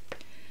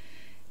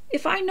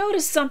 If I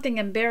notice something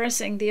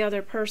embarrassing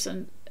that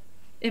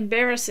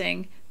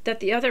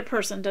the other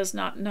person does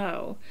not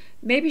know,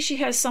 maybe she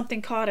has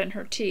something caught in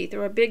her teeth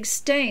or a big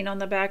stain on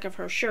the back of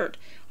her shirt,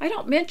 I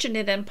don't mention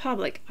it in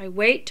public. I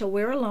wait till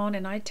we're alone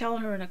and I tell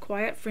her in a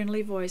quiet,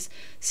 friendly voice.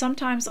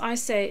 Sometimes I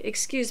say,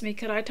 "Excuse me,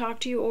 could I talk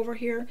to you over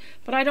here?"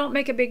 But I don't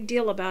make a big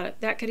deal about it.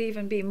 That could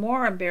even be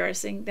more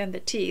embarrassing than the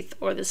teeth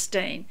or the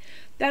stain.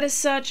 That is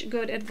such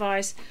good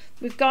advice.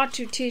 We've got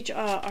to teach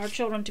our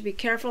children to be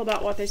careful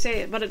about what they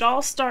say, but it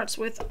all starts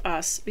with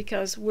us,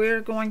 because we're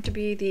going to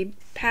be the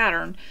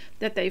pattern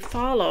that they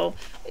follow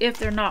if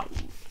they're not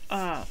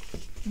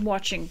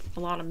watching a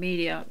lot of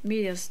media.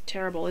 Media's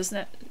terrible, isn't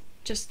it?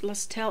 Just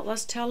let's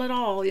tell it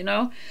all,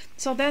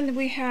 So then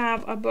we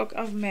have a book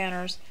of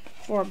manners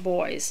for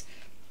boys.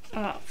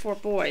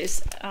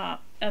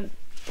 And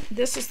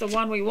this is the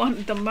one we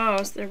wanted the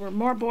most. There were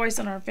more boys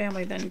in our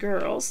family than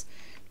girls.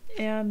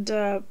 And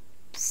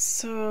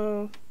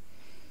so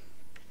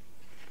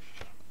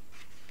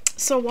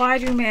why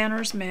do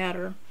manners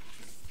matter?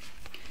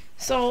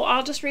 So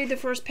I'll just read the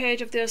first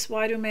page of this,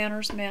 Why Do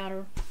Manners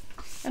Matter?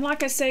 And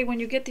like I say, when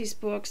you get these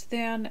books,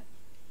 then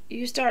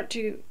you start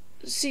to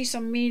see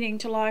some meaning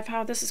to life,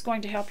 how this is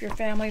going to help your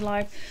family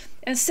life.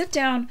 And sit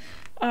down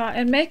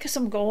and make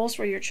some goals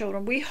for your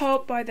children. We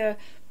hope by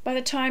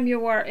the time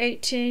you are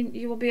 18,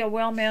 you will be a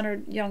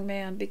well-mannered young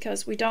man,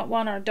 because we don't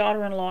want our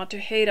daughter-in-law to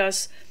hate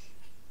us,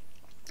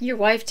 your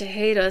wife to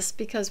hate us,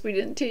 because we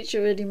didn't teach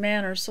you any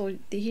manners. So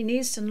he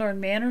needs to learn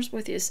manners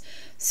with his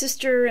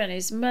sister and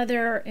his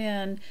mother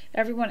and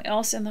everyone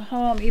else in the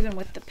home, even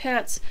with the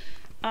pets,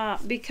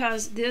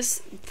 because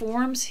this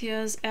forms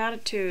his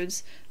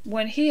attitudes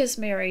when he is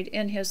married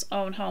in his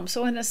own home.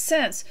 So in a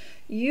sense,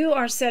 you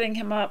are setting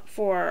him up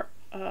for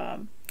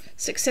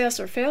success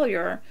or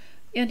failure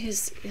in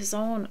his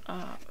own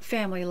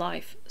family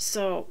life.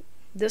 So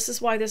this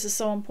is why this is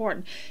so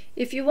important.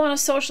 If you want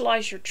to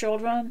socialize your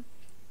children,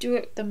 do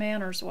it the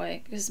manners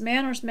way, because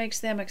manners makes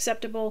them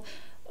acceptable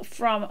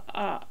from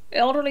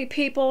elderly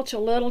people to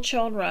little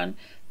children.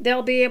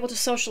 They'll be able to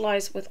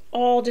socialize with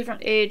all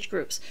different age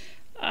groups,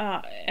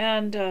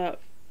 and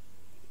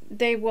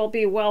they will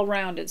be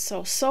well-rounded.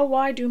 So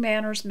why do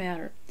manners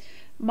matter?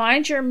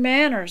 Mind your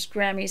manners,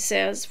 Grammy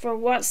says, for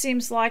what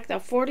seems like the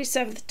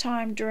 47th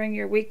time during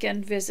your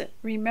weekend visit.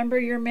 Remember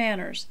your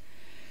manners.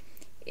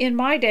 In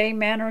my day,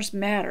 manners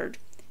mattered,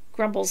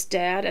 grumbles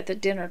Dad at the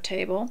dinner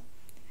table.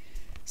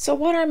 So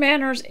what are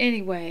manners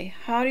anyway?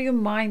 How do you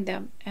mind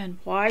them? And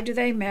why do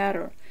they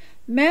matter?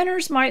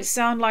 Manners might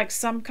sound like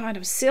some kind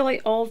of silly,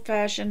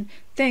 old-fashioned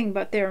thing,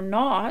 but they're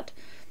not.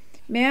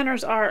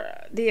 Manners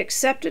are the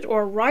accepted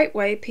or right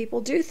way people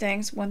do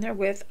things when they're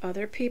with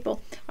other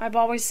people. I've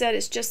always said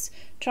it's just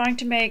trying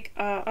to make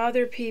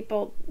other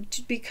people,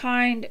 to be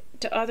kind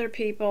to other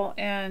people,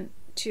 and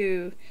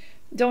to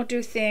don't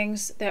do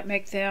things that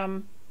make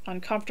them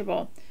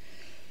uncomfortable.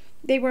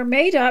 They were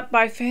made up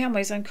by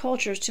families and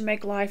cultures to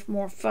make life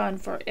more fun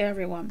for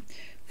everyone.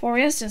 For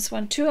instance,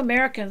 when two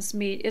Americans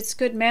meet, it's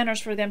good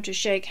manners for them to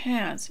shake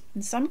hands.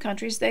 In some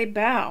countries, they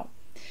bow.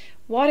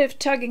 What if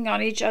tugging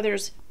on each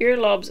other's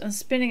earlobes and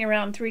spinning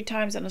around 3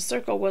 times in a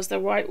circle was the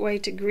right way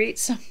to greet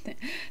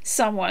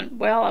someone?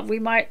 Well, we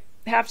might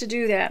have to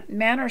do that.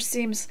 Manners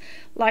seems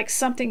like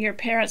something your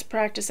parents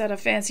practice at a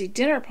fancy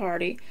dinner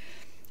party,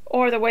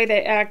 or the way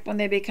they act when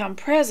they become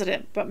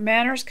president, but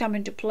manners come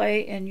into play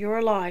in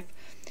your life.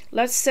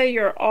 Let's say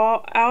you're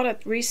all out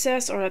at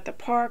recess or at the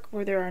park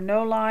where there are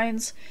no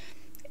lines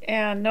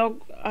and no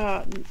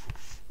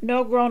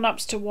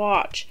grown-ups to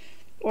watch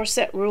or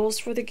set rules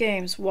for the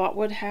games. What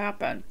would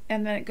happen?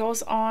 And then it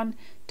goes on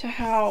to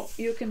how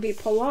you can be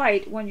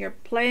polite when you're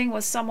playing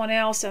with someone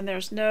else and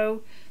there's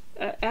no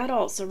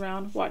adults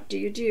around. What do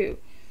you do?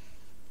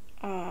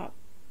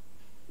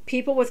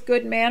 People with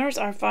good manners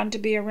are fun to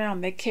be around.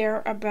 They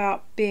care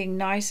about being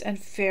nice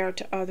and fair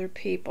to other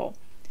people.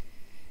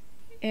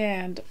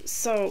 And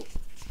so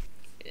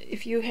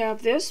if you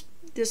have this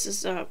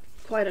is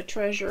quite a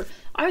treasure.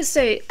 I would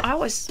say I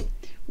always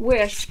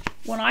wish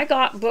when I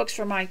got books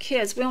for my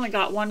kids, we only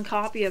got 1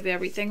 copy of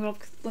everything. Well,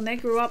 when they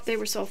grew up, they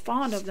were so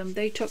fond of them,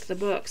 they took the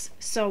books.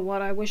 So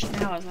what I wish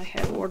now is I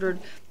had ordered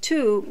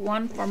 2,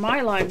 one for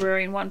my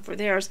library and one for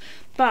theirs,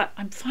 but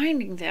I'm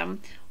finding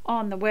them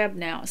on the web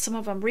now. Some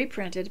of them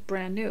reprinted,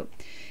 brand new.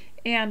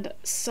 And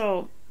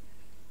so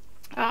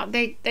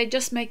They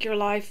just make your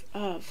life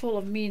full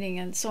of meaning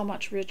and so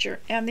much richer.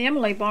 And the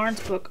Emily Barnes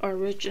book are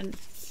rich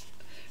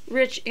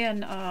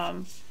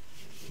in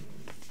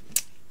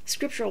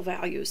scriptural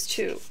values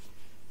too.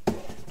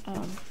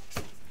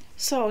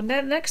 So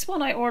the next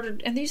one I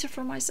ordered, and these are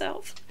for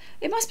myself.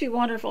 It must be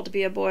wonderful to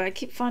be a boy. I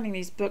keep finding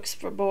these books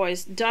for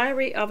boys.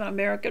 Diary of an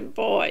American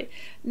Boy.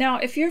 Now,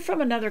 if you're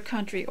from another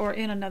country or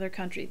in another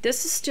country,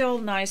 this is still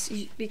nice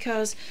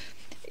because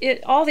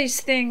all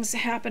these things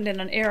happened in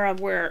an era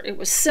where it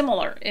was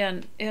similar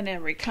in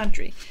every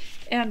country.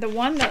 And the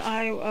one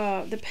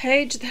that the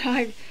page that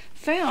I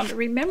found,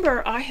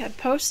 remember I had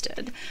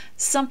posted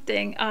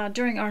something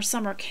during our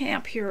summer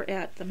camp here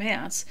at the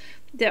manse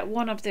that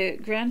one of the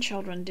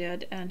grandchildren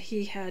did, and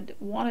he had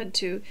wanted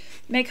to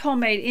make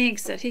homemade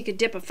inks that he could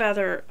dip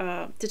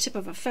the tip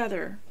of a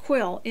feather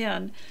quill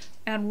in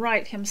and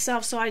write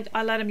himself. So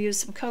I let him use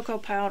some cocoa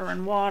powder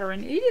and water,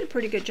 and he did a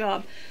pretty good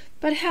job.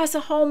 But it has a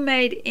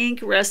homemade ink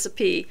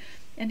recipe,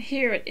 and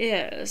here it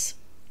is.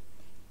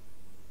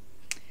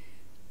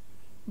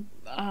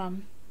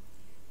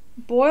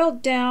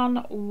 Boiled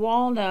down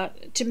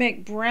walnut to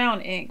make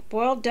brown ink.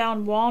 Boiled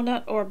down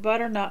walnut or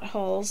butternut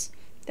hulls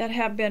that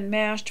have been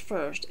mashed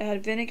first.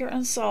 Add vinegar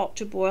and salt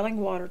to boiling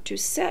water to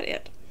set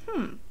it.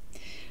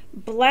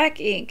 Black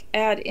ink.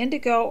 Add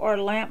indigo or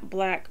lamp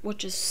black,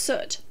 which is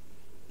soot.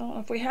 I don't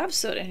know if we have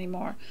soot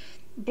anymore.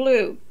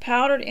 Blue.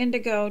 Powdered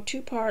indigo,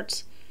 2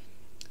 parts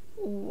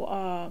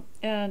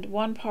and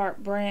 1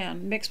 part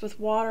bran. Mix with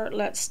water,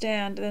 let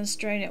stand, then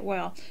strain it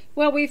well.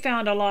 Well, we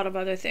found a lot of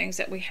other things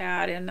that we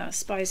had in the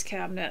spice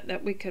cabinet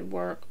that we could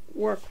work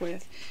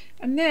with.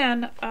 And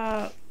then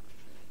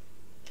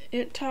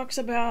it talks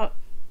about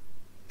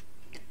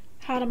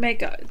how to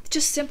make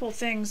just simple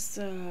things,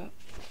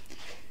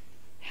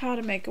 how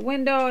to make a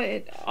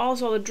window.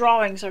 Also, the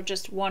drawings are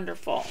just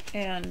wonderful,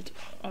 and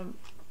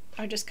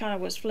I just kind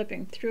of was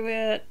flipping through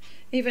it.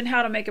 Even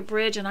how to make a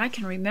bridge, and I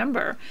can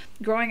remember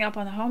growing up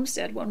on the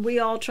homestead when we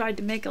all tried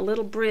to make a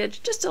little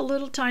bridge, just a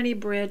little tiny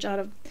bridge out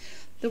of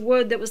the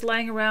wood that was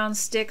laying around,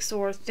 sticks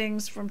or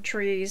things from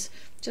trees.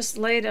 Just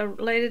laid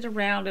it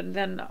around and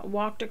then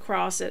walked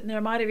across it, and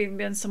there might have even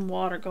been some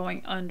water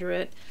going under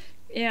it.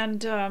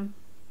 And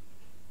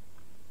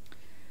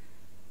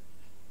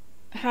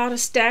how to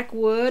stack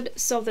wood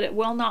so that it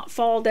will not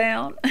fall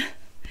down.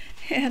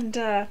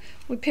 And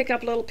we pick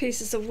up little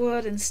pieces of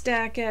wood and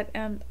stack it.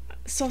 And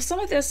so some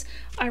of this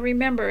I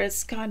remember,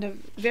 it's kind of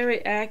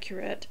very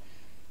accurate.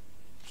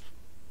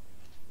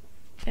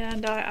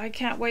 And I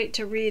can't wait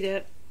to read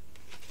it.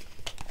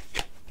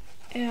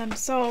 And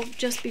so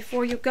just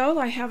before you go,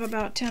 I have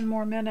about 10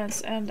 more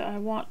minutes, and I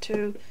want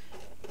to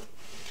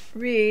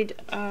read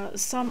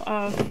some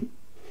of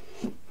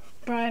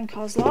Brian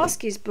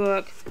Kozlowski's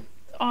book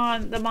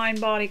on the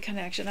mind-body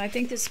connection. I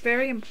think it's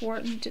very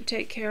important to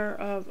take care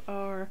of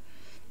our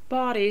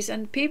bodies,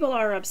 and people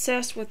are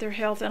obsessed with their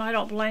health, and I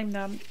don't blame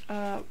them,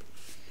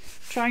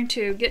 trying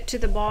to get to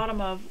the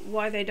bottom of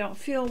why they don't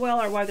feel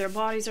well or why their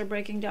bodies are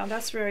breaking down.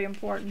 That's very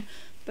important,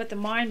 but the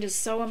mind is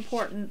so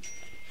important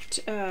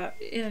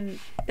in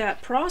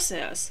that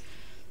process.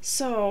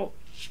 So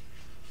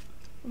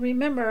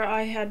remember,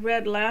 I had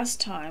read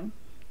last time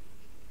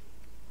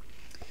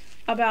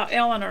about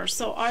Eleanor,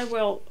 so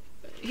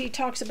he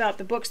talks about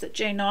the books that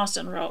Jane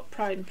Austen wrote: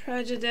 Pride and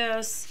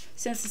Prejudice,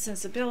 Sense and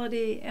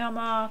Sensibility,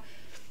 Emma,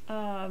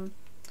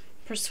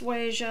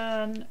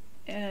 Persuasion,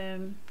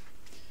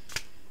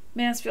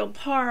 Mansfield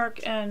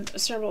Park, and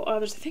several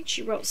others. I think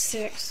she wrote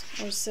 6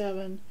 or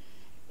 7.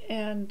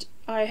 And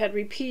I had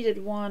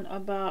repeated one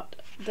about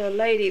the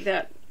lady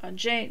that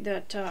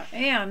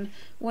Anne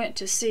went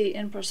to see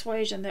in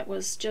Persuasion that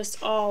was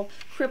just all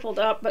crippled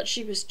up, but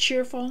she was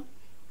cheerful.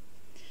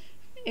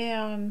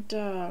 And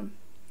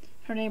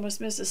her name was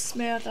Mrs.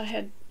 Smith. I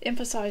had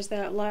emphasized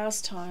that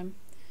last time.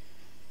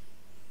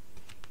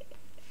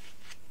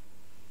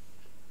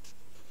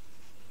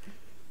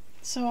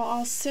 So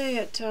I'll say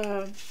it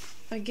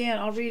again.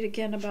 I'll read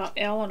again about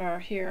Eleanor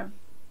here.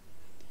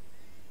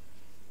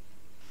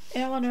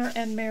 Eleanor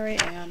and Mary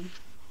Ann.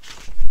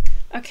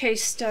 A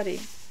case study.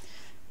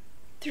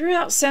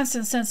 Throughout Sense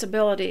and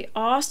Sensibility,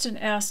 Austen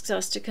asks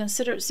us to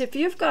consider, see, if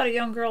you've got a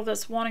young girl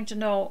that's wanting to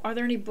know, are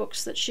there any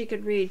books that she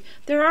could read?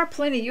 There are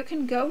plenty. You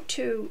can go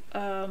to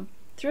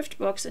thrift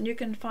books and you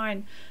can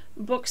find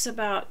books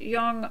about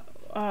young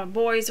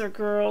boys or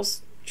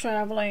girls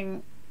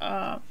traveling,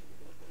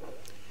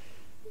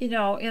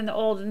 in the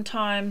olden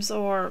times,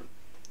 or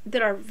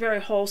that are very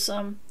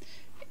wholesome.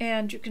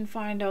 And you can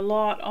find a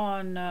lot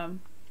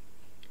on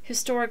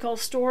historical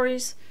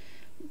stories.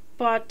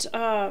 But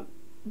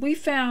we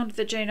found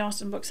the Jane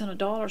Austen books in a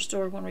dollar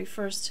store when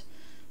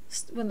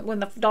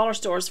the dollar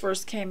stores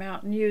first came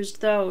out, and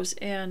used those,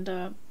 and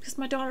because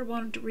my daughter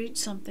wanted to read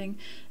something.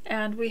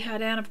 And we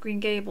had Anne of Green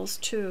Gables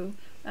too,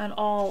 and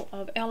all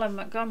of Ellen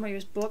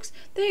Montgomery's books.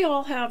 They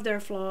all have their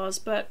flaws,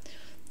 but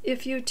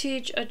if you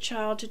teach a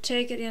child to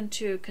take it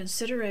into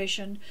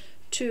consideration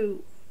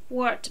to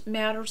what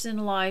matters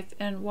in life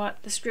and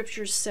what the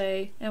scriptures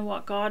say and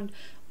what God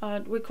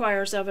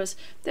requires of us,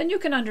 then you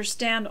can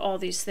understand all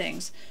these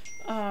things.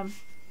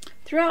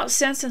 Throughout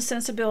Sense and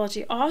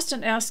Sensibility,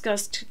 Austin asks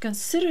us to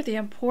consider the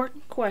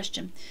important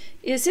question: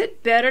 is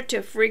it better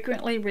to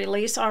frequently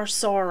release our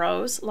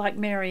sorrows, like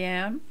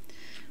Marianne,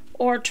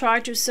 or try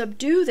to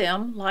subdue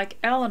them, like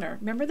Eleanor?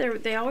 Remember,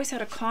 they always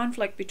had a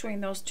conflict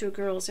between those two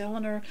girls.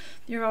 Eleanor,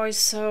 you're always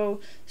so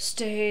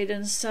staid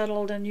and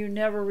settled, and you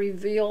never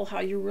reveal how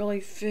you really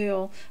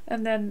feel.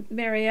 And then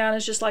Marianne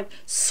is just like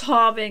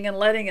sobbing and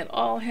letting it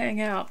all hang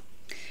out.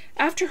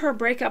 After her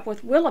breakup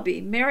with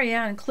Willoughby,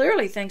 Marianne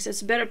clearly thinks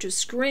it's better to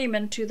scream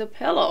into the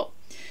pillow.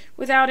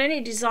 Without any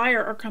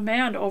desire or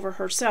command over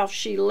herself,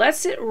 she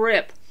lets it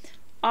rip.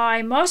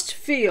 I must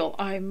feel,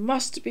 I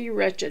must be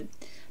wretched.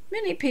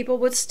 Many people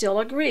would still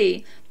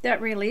agree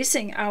that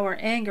releasing our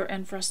anger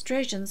and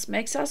frustrations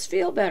makes us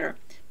feel better.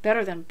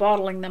 Better than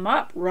bottling them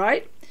up,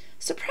 right?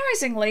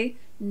 Surprisingly,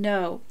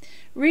 no.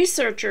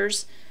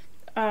 Researchers,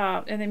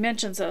 and it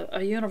mentions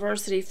a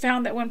university,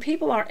 found that when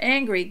people are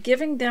angry,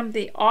 giving them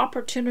the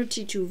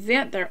opportunity to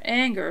vent their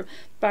anger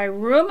by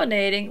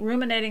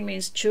ruminating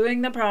means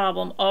chewing the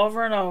problem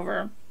over and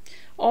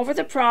over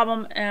the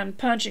problem and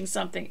punching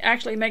something,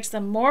 actually makes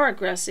them more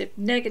aggressive,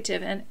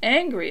 negative, and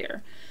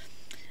angrier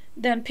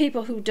than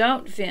people who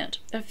don't vent.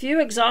 A few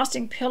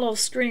exhausting pillow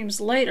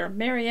screams later,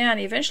 Marianne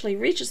eventually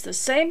reaches the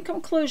same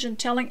conclusion,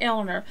 telling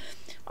Eleanor,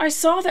 I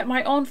saw that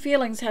my own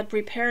feelings had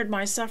prepared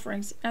my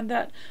sufferings, and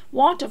that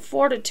want of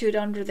fortitude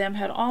under them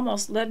had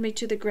almost led me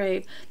to the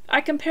grave.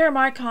 I compare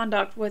my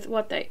conduct with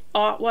what it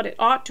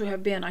ought to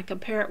have been. I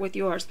compare it with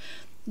yours.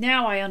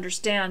 Now I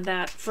understand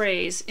that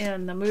phrase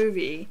in the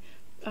movie.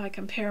 I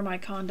compare my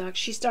conduct.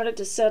 She started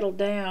to settle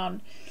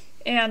down,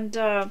 and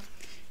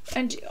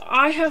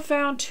I have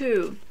found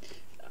too.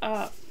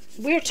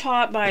 We're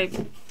taught by,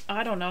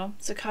 I don't know,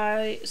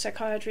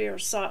 psychiatry or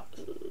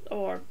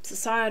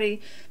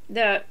society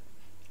that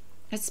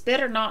it's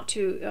better not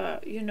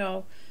to,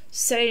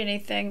 say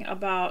anything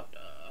about,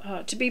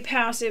 to be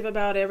passive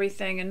about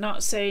everything and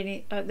not say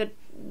any, that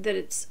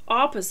it's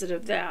opposite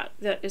of that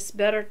it's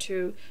better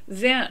to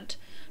vent.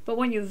 But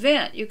when you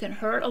vent, you can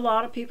hurt a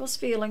lot of people's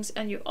feelings,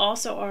 and you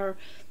also are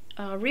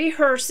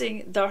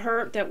rehearsing the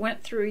hurt that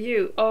went through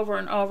you over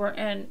and over,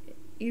 and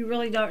you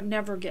really don't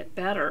never get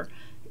better.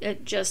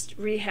 It just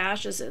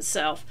rehashes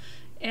itself.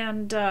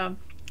 And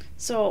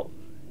so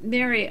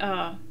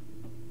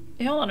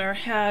Eleanor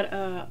had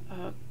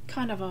a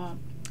kind of a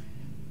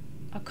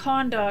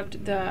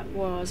conduct that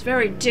was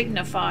very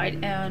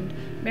dignified, and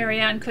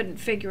Marianne couldn't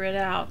figure it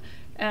out.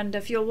 And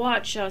if you'll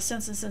watch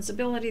Sense and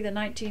Sensibility, the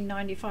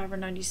 1995 or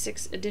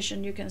 96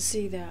 edition, you can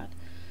see that.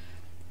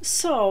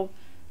 So,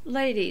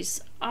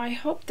 ladies, I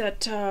hope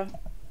that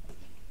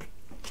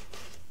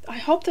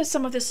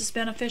some of this is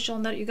beneficial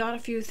and that you got a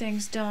few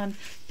things done.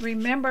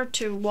 Remember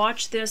to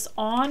watch this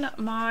on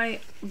my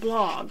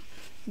blog,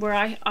 where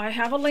I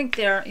have a link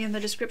there in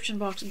the description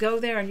box. Go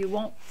there and you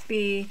won't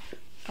be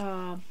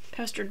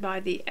pestered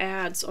by the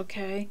ads,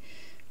 okay?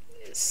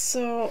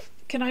 So,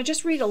 can I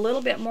just read a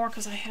little bit more,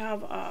 because I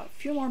have a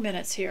few more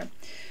minutes here.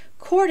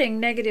 Courting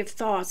negative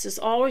thoughts is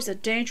always a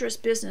dangerous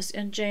business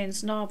in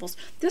Jane's novels.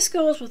 This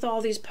goes with all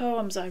these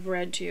poems I've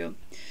read to you.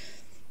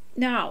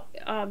 Now,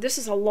 this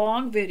is a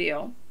long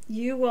video.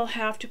 You will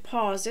have to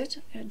pause it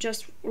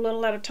just a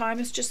little at a time.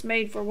 It's just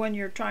made for when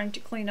you're trying to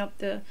clean up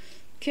the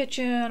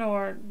kitchen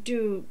or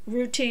do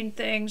routine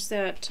things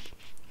that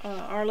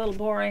are a little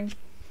boring.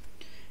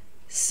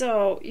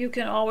 So you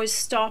can always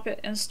stop it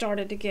and start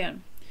it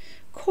again.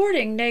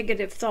 Courting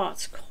negative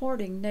thoughts.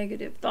 Courting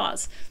negative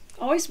thoughts.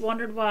 Always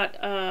wondered what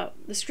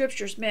the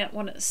scriptures meant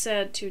when it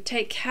said to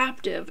take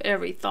captive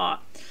every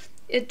thought.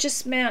 It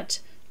just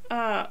meant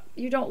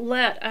you don't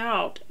let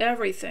out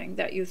everything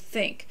that you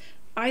think.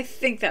 I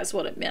think that's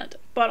what it meant.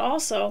 But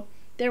also,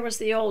 there was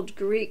the old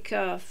Greek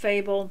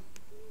fable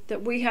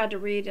that we had to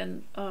read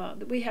and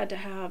that we had to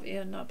have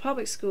in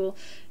public school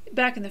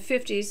back in the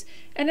 50s,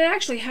 and it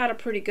actually had a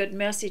pretty good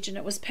message, and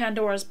it was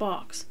Pandora's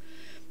box.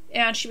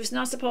 And she was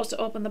not supposed to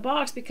open the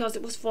box because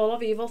it was full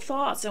of evil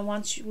thoughts, and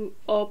once you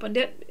opened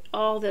it,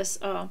 all this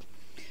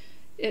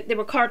there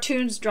were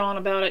cartoons drawn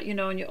about it,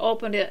 and you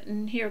opened it,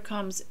 and here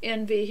comes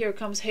envy, here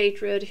comes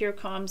hatred, here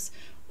comes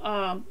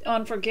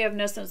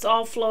unforgiveness, and it's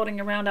all floating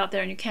around out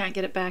there, and you can't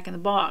get it back in the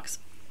box.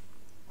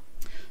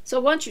 So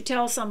once you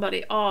tell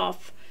somebody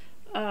off,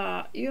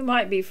 you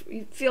might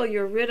you feel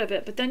you're rid of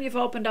it, but then you've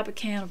opened up a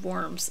can of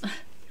worms.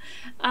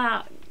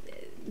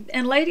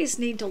 And ladies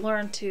need to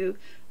learn to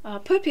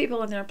put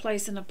people in their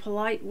place in a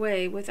polite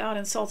way without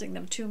insulting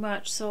them too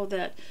much, so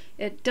that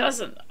it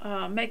doesn't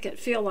make it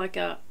feel like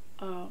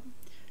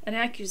an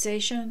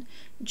accusation,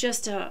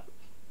 just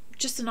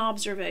an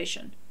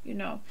observation,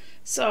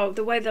 So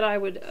the way that I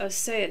would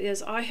say it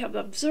is, I have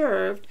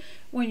observed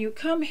when you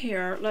come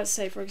here, let's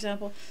say, for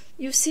example,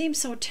 you seem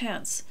so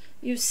tense.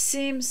 You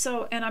seem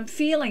so, and I'm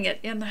feeling it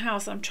in the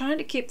house. I'm trying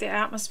to keep the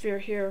atmosphere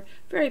here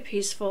very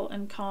peaceful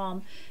and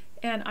calm.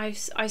 And I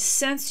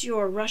sense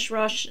your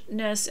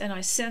rushness, and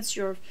I sense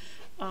your,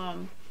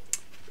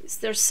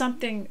 there's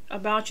something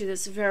about you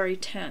that's very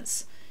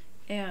tense.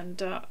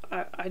 And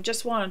I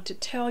just wanted to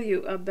tell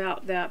you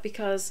about that,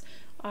 because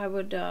I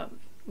would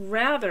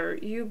rather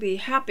you be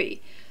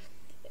happy.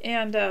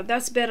 And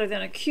that's better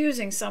than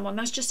accusing someone.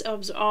 That's just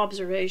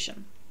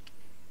observation.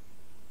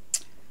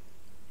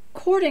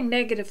 Courting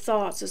negative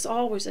thoughts is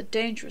always a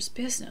dangerous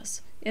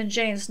business in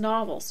Jane's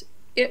novels.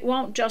 It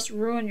won't just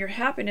ruin your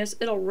happiness,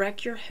 it'll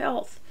wreck your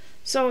health.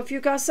 So if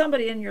you've got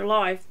somebody in your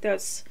life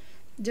that's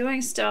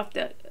doing stuff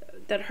that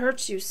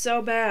hurts you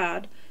so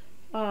bad,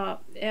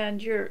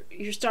 and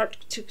you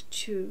start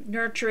to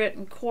nurture it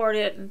and court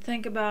it and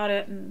think about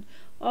it and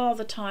all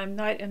the time,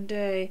 night and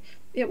day,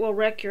 it will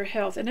wreck your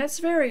health. And it's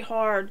very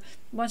hard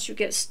once you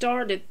get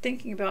started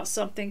thinking about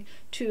something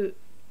to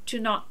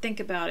not think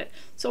about it.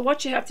 So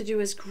what you have to do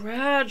is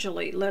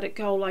gradually let it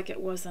go, like it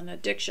was an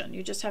addiction.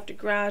 You just have to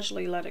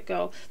gradually let it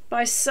go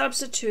by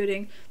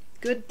substituting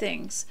good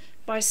things,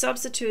 by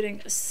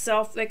substituting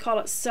they call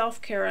it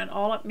self-care, and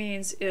all it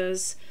means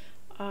is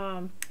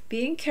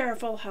being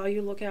careful how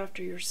you look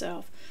after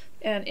yourself.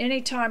 And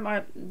anytime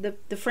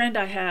the friend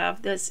I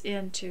have that's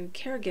into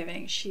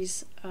caregiving,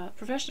 she's a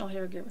professional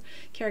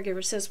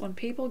caregiver, says when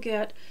people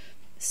get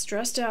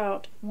stressed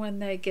out, when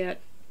they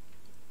get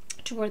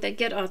to where they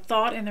get a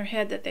thought in their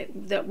head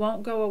that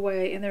won't go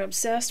away, and they're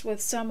obsessed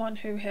with someone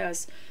who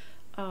has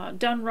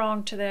done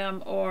wrong to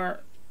them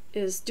or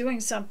is doing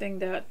something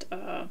that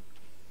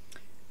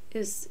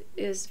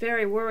is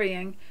very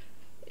worrying,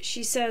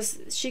 she says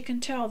she can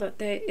tell that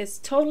it's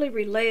totally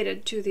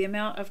related to the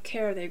amount of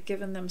care they've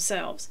given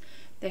themselves.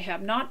 They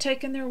have not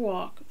taken their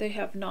walk. They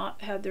have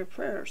not had their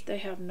prayers. They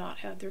have not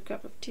had their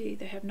cup of tea.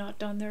 They have not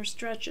done their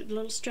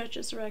little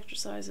stretches or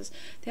exercises.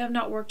 They have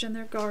not worked in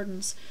their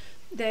gardens.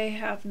 They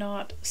have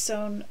not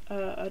sewn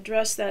a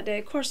dress that day.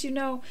 Of course,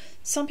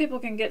 some people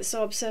can get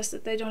so obsessed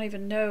that they don't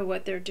even know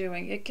what they're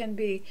doing. It can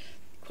be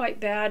quite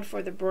bad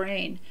for the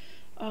brain.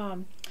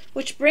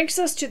 Which brings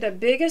us to the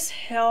biggest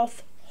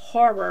health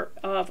horror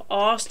of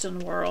Austen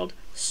world,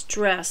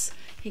 stress.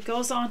 He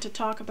goes on to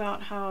talk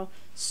about how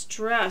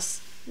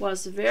stress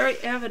was very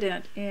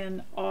evident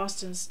in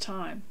Austen's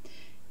time.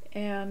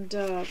 And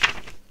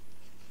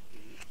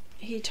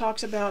he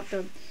talks about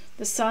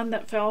the son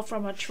that fell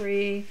from a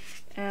tree,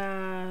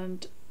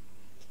 and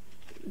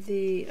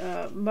the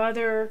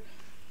mother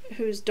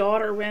whose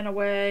daughter ran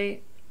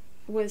away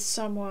with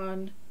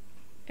someone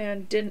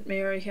and didn't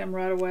marry him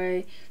right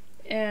away,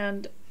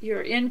 and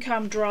your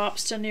income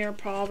drops to near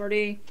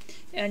poverty,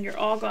 and you're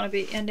all going to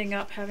be ending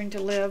up having to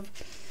live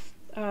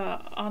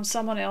on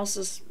someone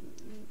else's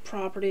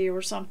property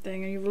or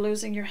something, and you're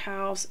losing your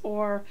house,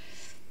 or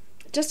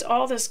just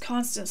all this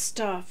constant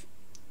stuff.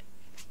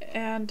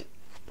 And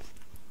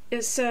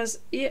it says,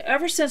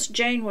 ever since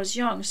Jane was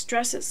young,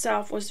 stress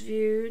itself was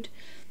viewed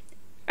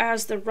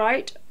as the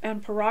right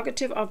and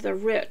prerogative of the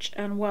rich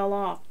and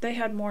well-off. They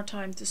had more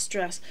time to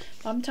stress.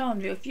 I'm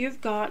telling you, if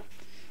you've got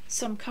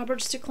some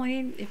cupboards to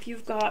clean, if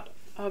you've got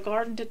a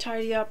garden to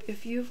tidy up,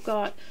 if you've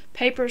got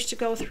papers to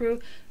go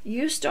through,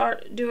 you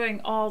start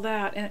doing all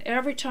that, and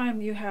every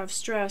time you have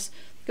stress,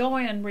 go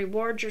in and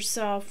reward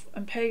yourself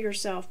and pay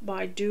yourself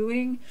by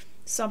doing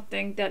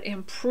something that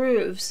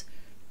improves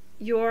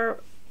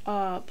your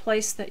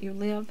place that you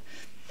live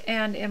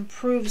and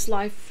improves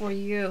life for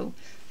you.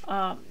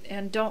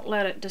 And don't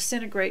let it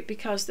disintegrate,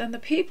 because then the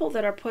people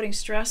that are putting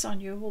stress on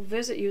you will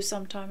visit you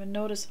sometime and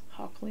notice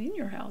how clean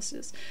your house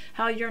is,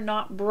 how you're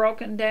not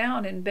broken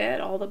down in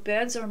bed. All the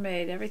beds are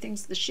made,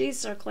 the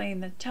sheets are clean,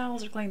 the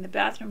towels are clean, the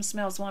bathroom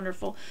smells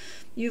wonderful.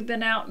 You've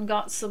been out and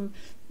got some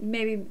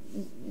maybe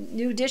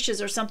new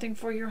dishes or something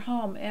for your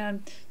home,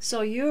 and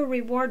so you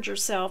reward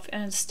yourself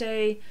and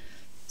stay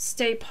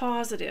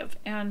positive.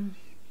 And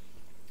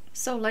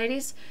so,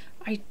 ladies,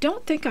 I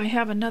don't think I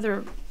have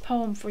another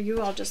poem for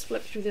you. I'll just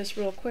flip through this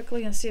real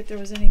quickly and see if there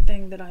was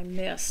anything that I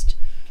missed.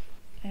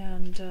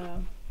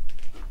 And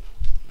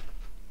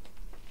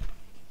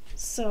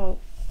so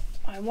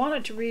I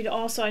wanted to read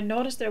also, I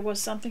noticed there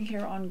was something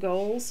here on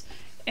goals,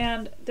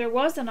 and there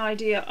was an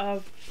idea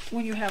of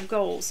when you have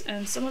goals,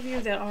 and some of you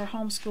that are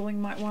homeschooling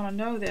might want to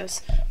know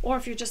this, or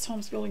if you're just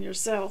homeschooling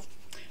yourself,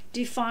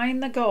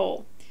 define the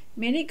goal.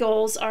 Many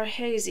goals are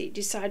hazy.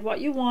 Decide what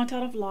you want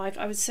out of life.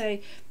 I would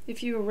say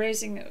if you were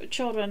raising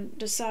children,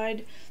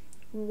 decide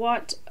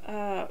what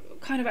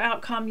kind of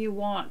outcome you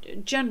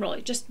want,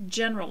 generally, just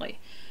generally.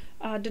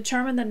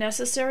 Determine the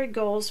necessary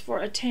goals for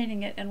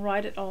attaining it and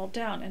write it all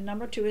down. And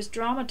number 2 is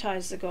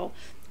dramatize the goal.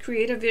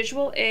 Create a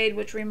visual aid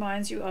which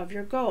reminds you of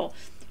your goal.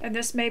 And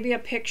this may be a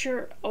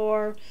picture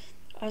or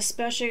a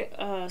special,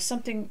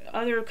 something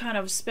other kind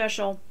of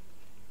special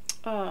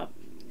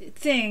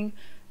thing.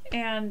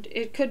 And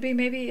it could be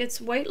maybe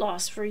it's weight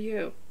loss for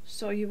you.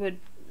 So you would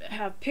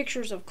have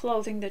pictures of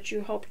clothing that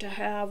you hope to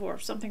have or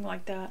something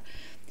like that.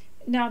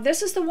 Now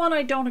this is the one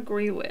I don't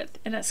agree with,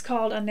 and it's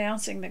called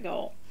announcing the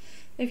goal.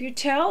 If you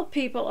tell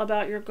people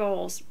about your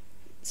goals,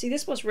 see,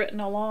 this was written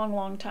a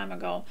long time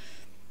ago,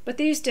 but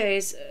these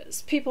days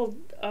people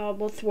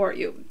will thwart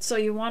you. So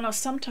you want to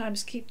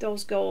sometimes keep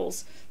those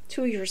goals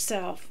to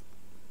yourself.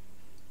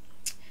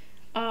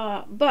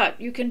 But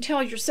you can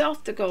tell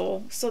yourself the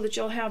goal so that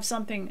you'll have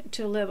something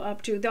to live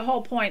up to. The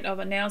whole point of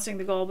announcing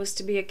the goal was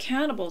to be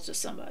accountable to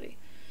somebody.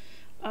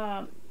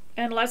 And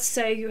And let's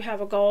say you have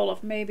a goal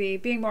of maybe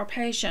being more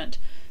patient,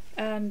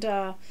 and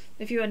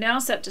if you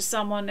announce that to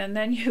someone and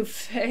then you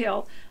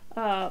fail,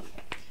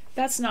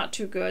 that's not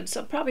too good.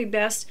 So probably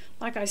best,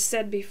 like I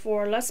said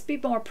before, let's be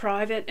more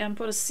private and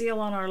put a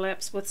seal on our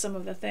lips with some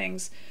of the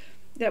things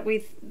that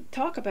we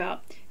talk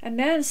about, and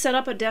then set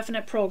up a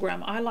definite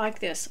program. I like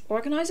this.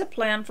 Organize a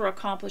plan for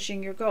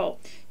accomplishing your goal.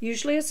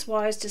 Usually it's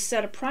wise to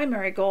set a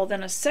primary goal,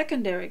 then a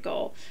secondary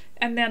goal,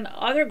 and then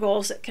other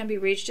goals that can be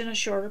reached in a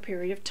shorter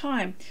period of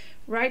time.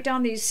 Write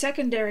down these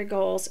secondary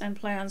goals and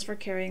plans for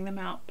carrying them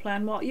out.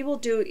 Plan what you will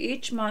do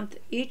each month,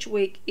 each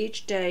week,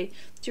 each day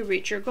to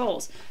reach your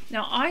goals.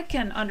 Now I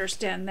can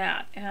understand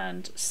that,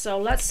 and so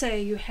let's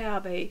say you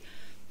have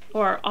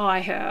I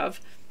have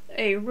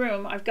a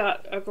room. I've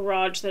got a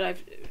garage that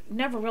I've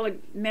never really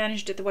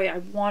managed it the way I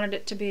wanted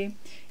it to be,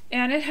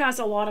 and it has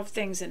a lot of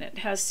things in it. It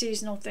has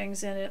seasonal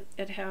things in it.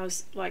 It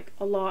has like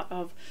a lot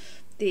of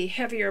the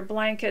heavier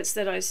blankets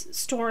that I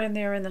store in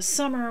there in the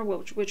summer,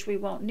 which we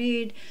won't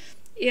need.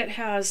 It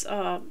has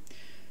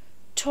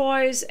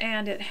toys,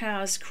 and it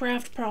has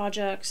craft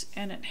projects,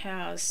 and it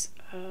has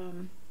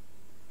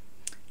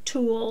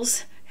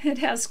tools. It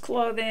has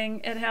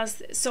clothing. It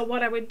has,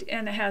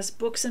 and it has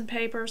books and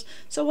papers.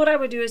 So what I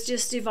would do is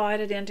just divide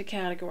it into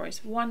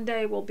categories. One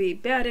day will be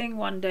bedding,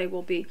 one day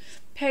will be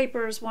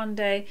papers, one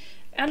day,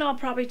 and I'll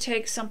probably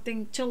take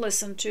something to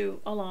listen to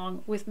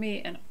along with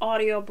me, an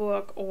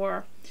audiobook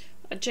or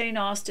a Jane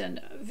Austen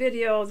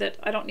video that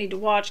I don't need to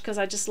watch because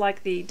I just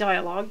like the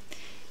dialogue.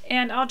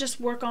 And I'll just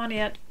work on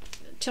it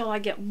till I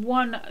get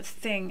one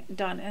thing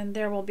done, and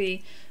there will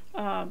be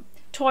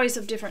toys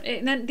of different,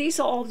 and then these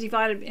are all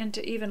divided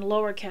into even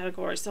lower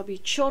categories. There'll be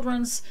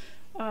children's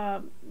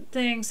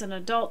things and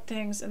adult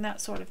things and that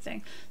sort of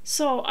thing.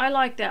 So I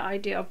like that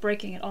idea of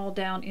breaking it all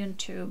down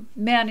into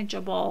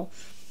manageable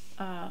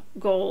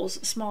goals,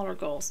 smaller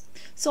goals.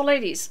 So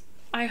ladies,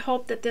 I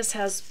hope that this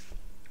has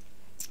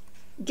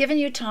given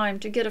you time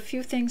to get a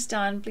few things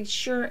done. Be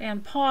sure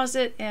and pause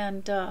it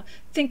and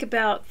think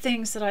about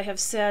things that I have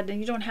said, and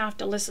you don't have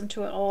to listen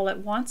to it all at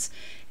once.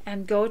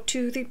 And go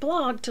to the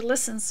blog to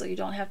listen, so you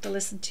don't have to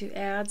listen to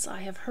ads. I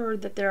have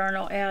heard that there are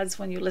no ads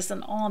when you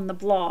listen on the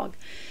blog.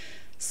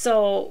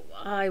 So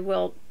I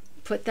will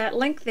put that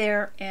link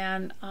there,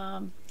 and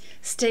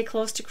stay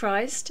close to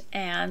Christ,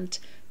 and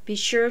be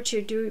sure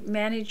to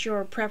manage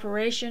your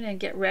preparation and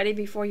get ready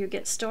before you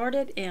get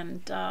started.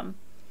 And so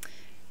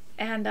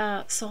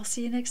I'll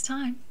see you next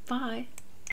time. Bye.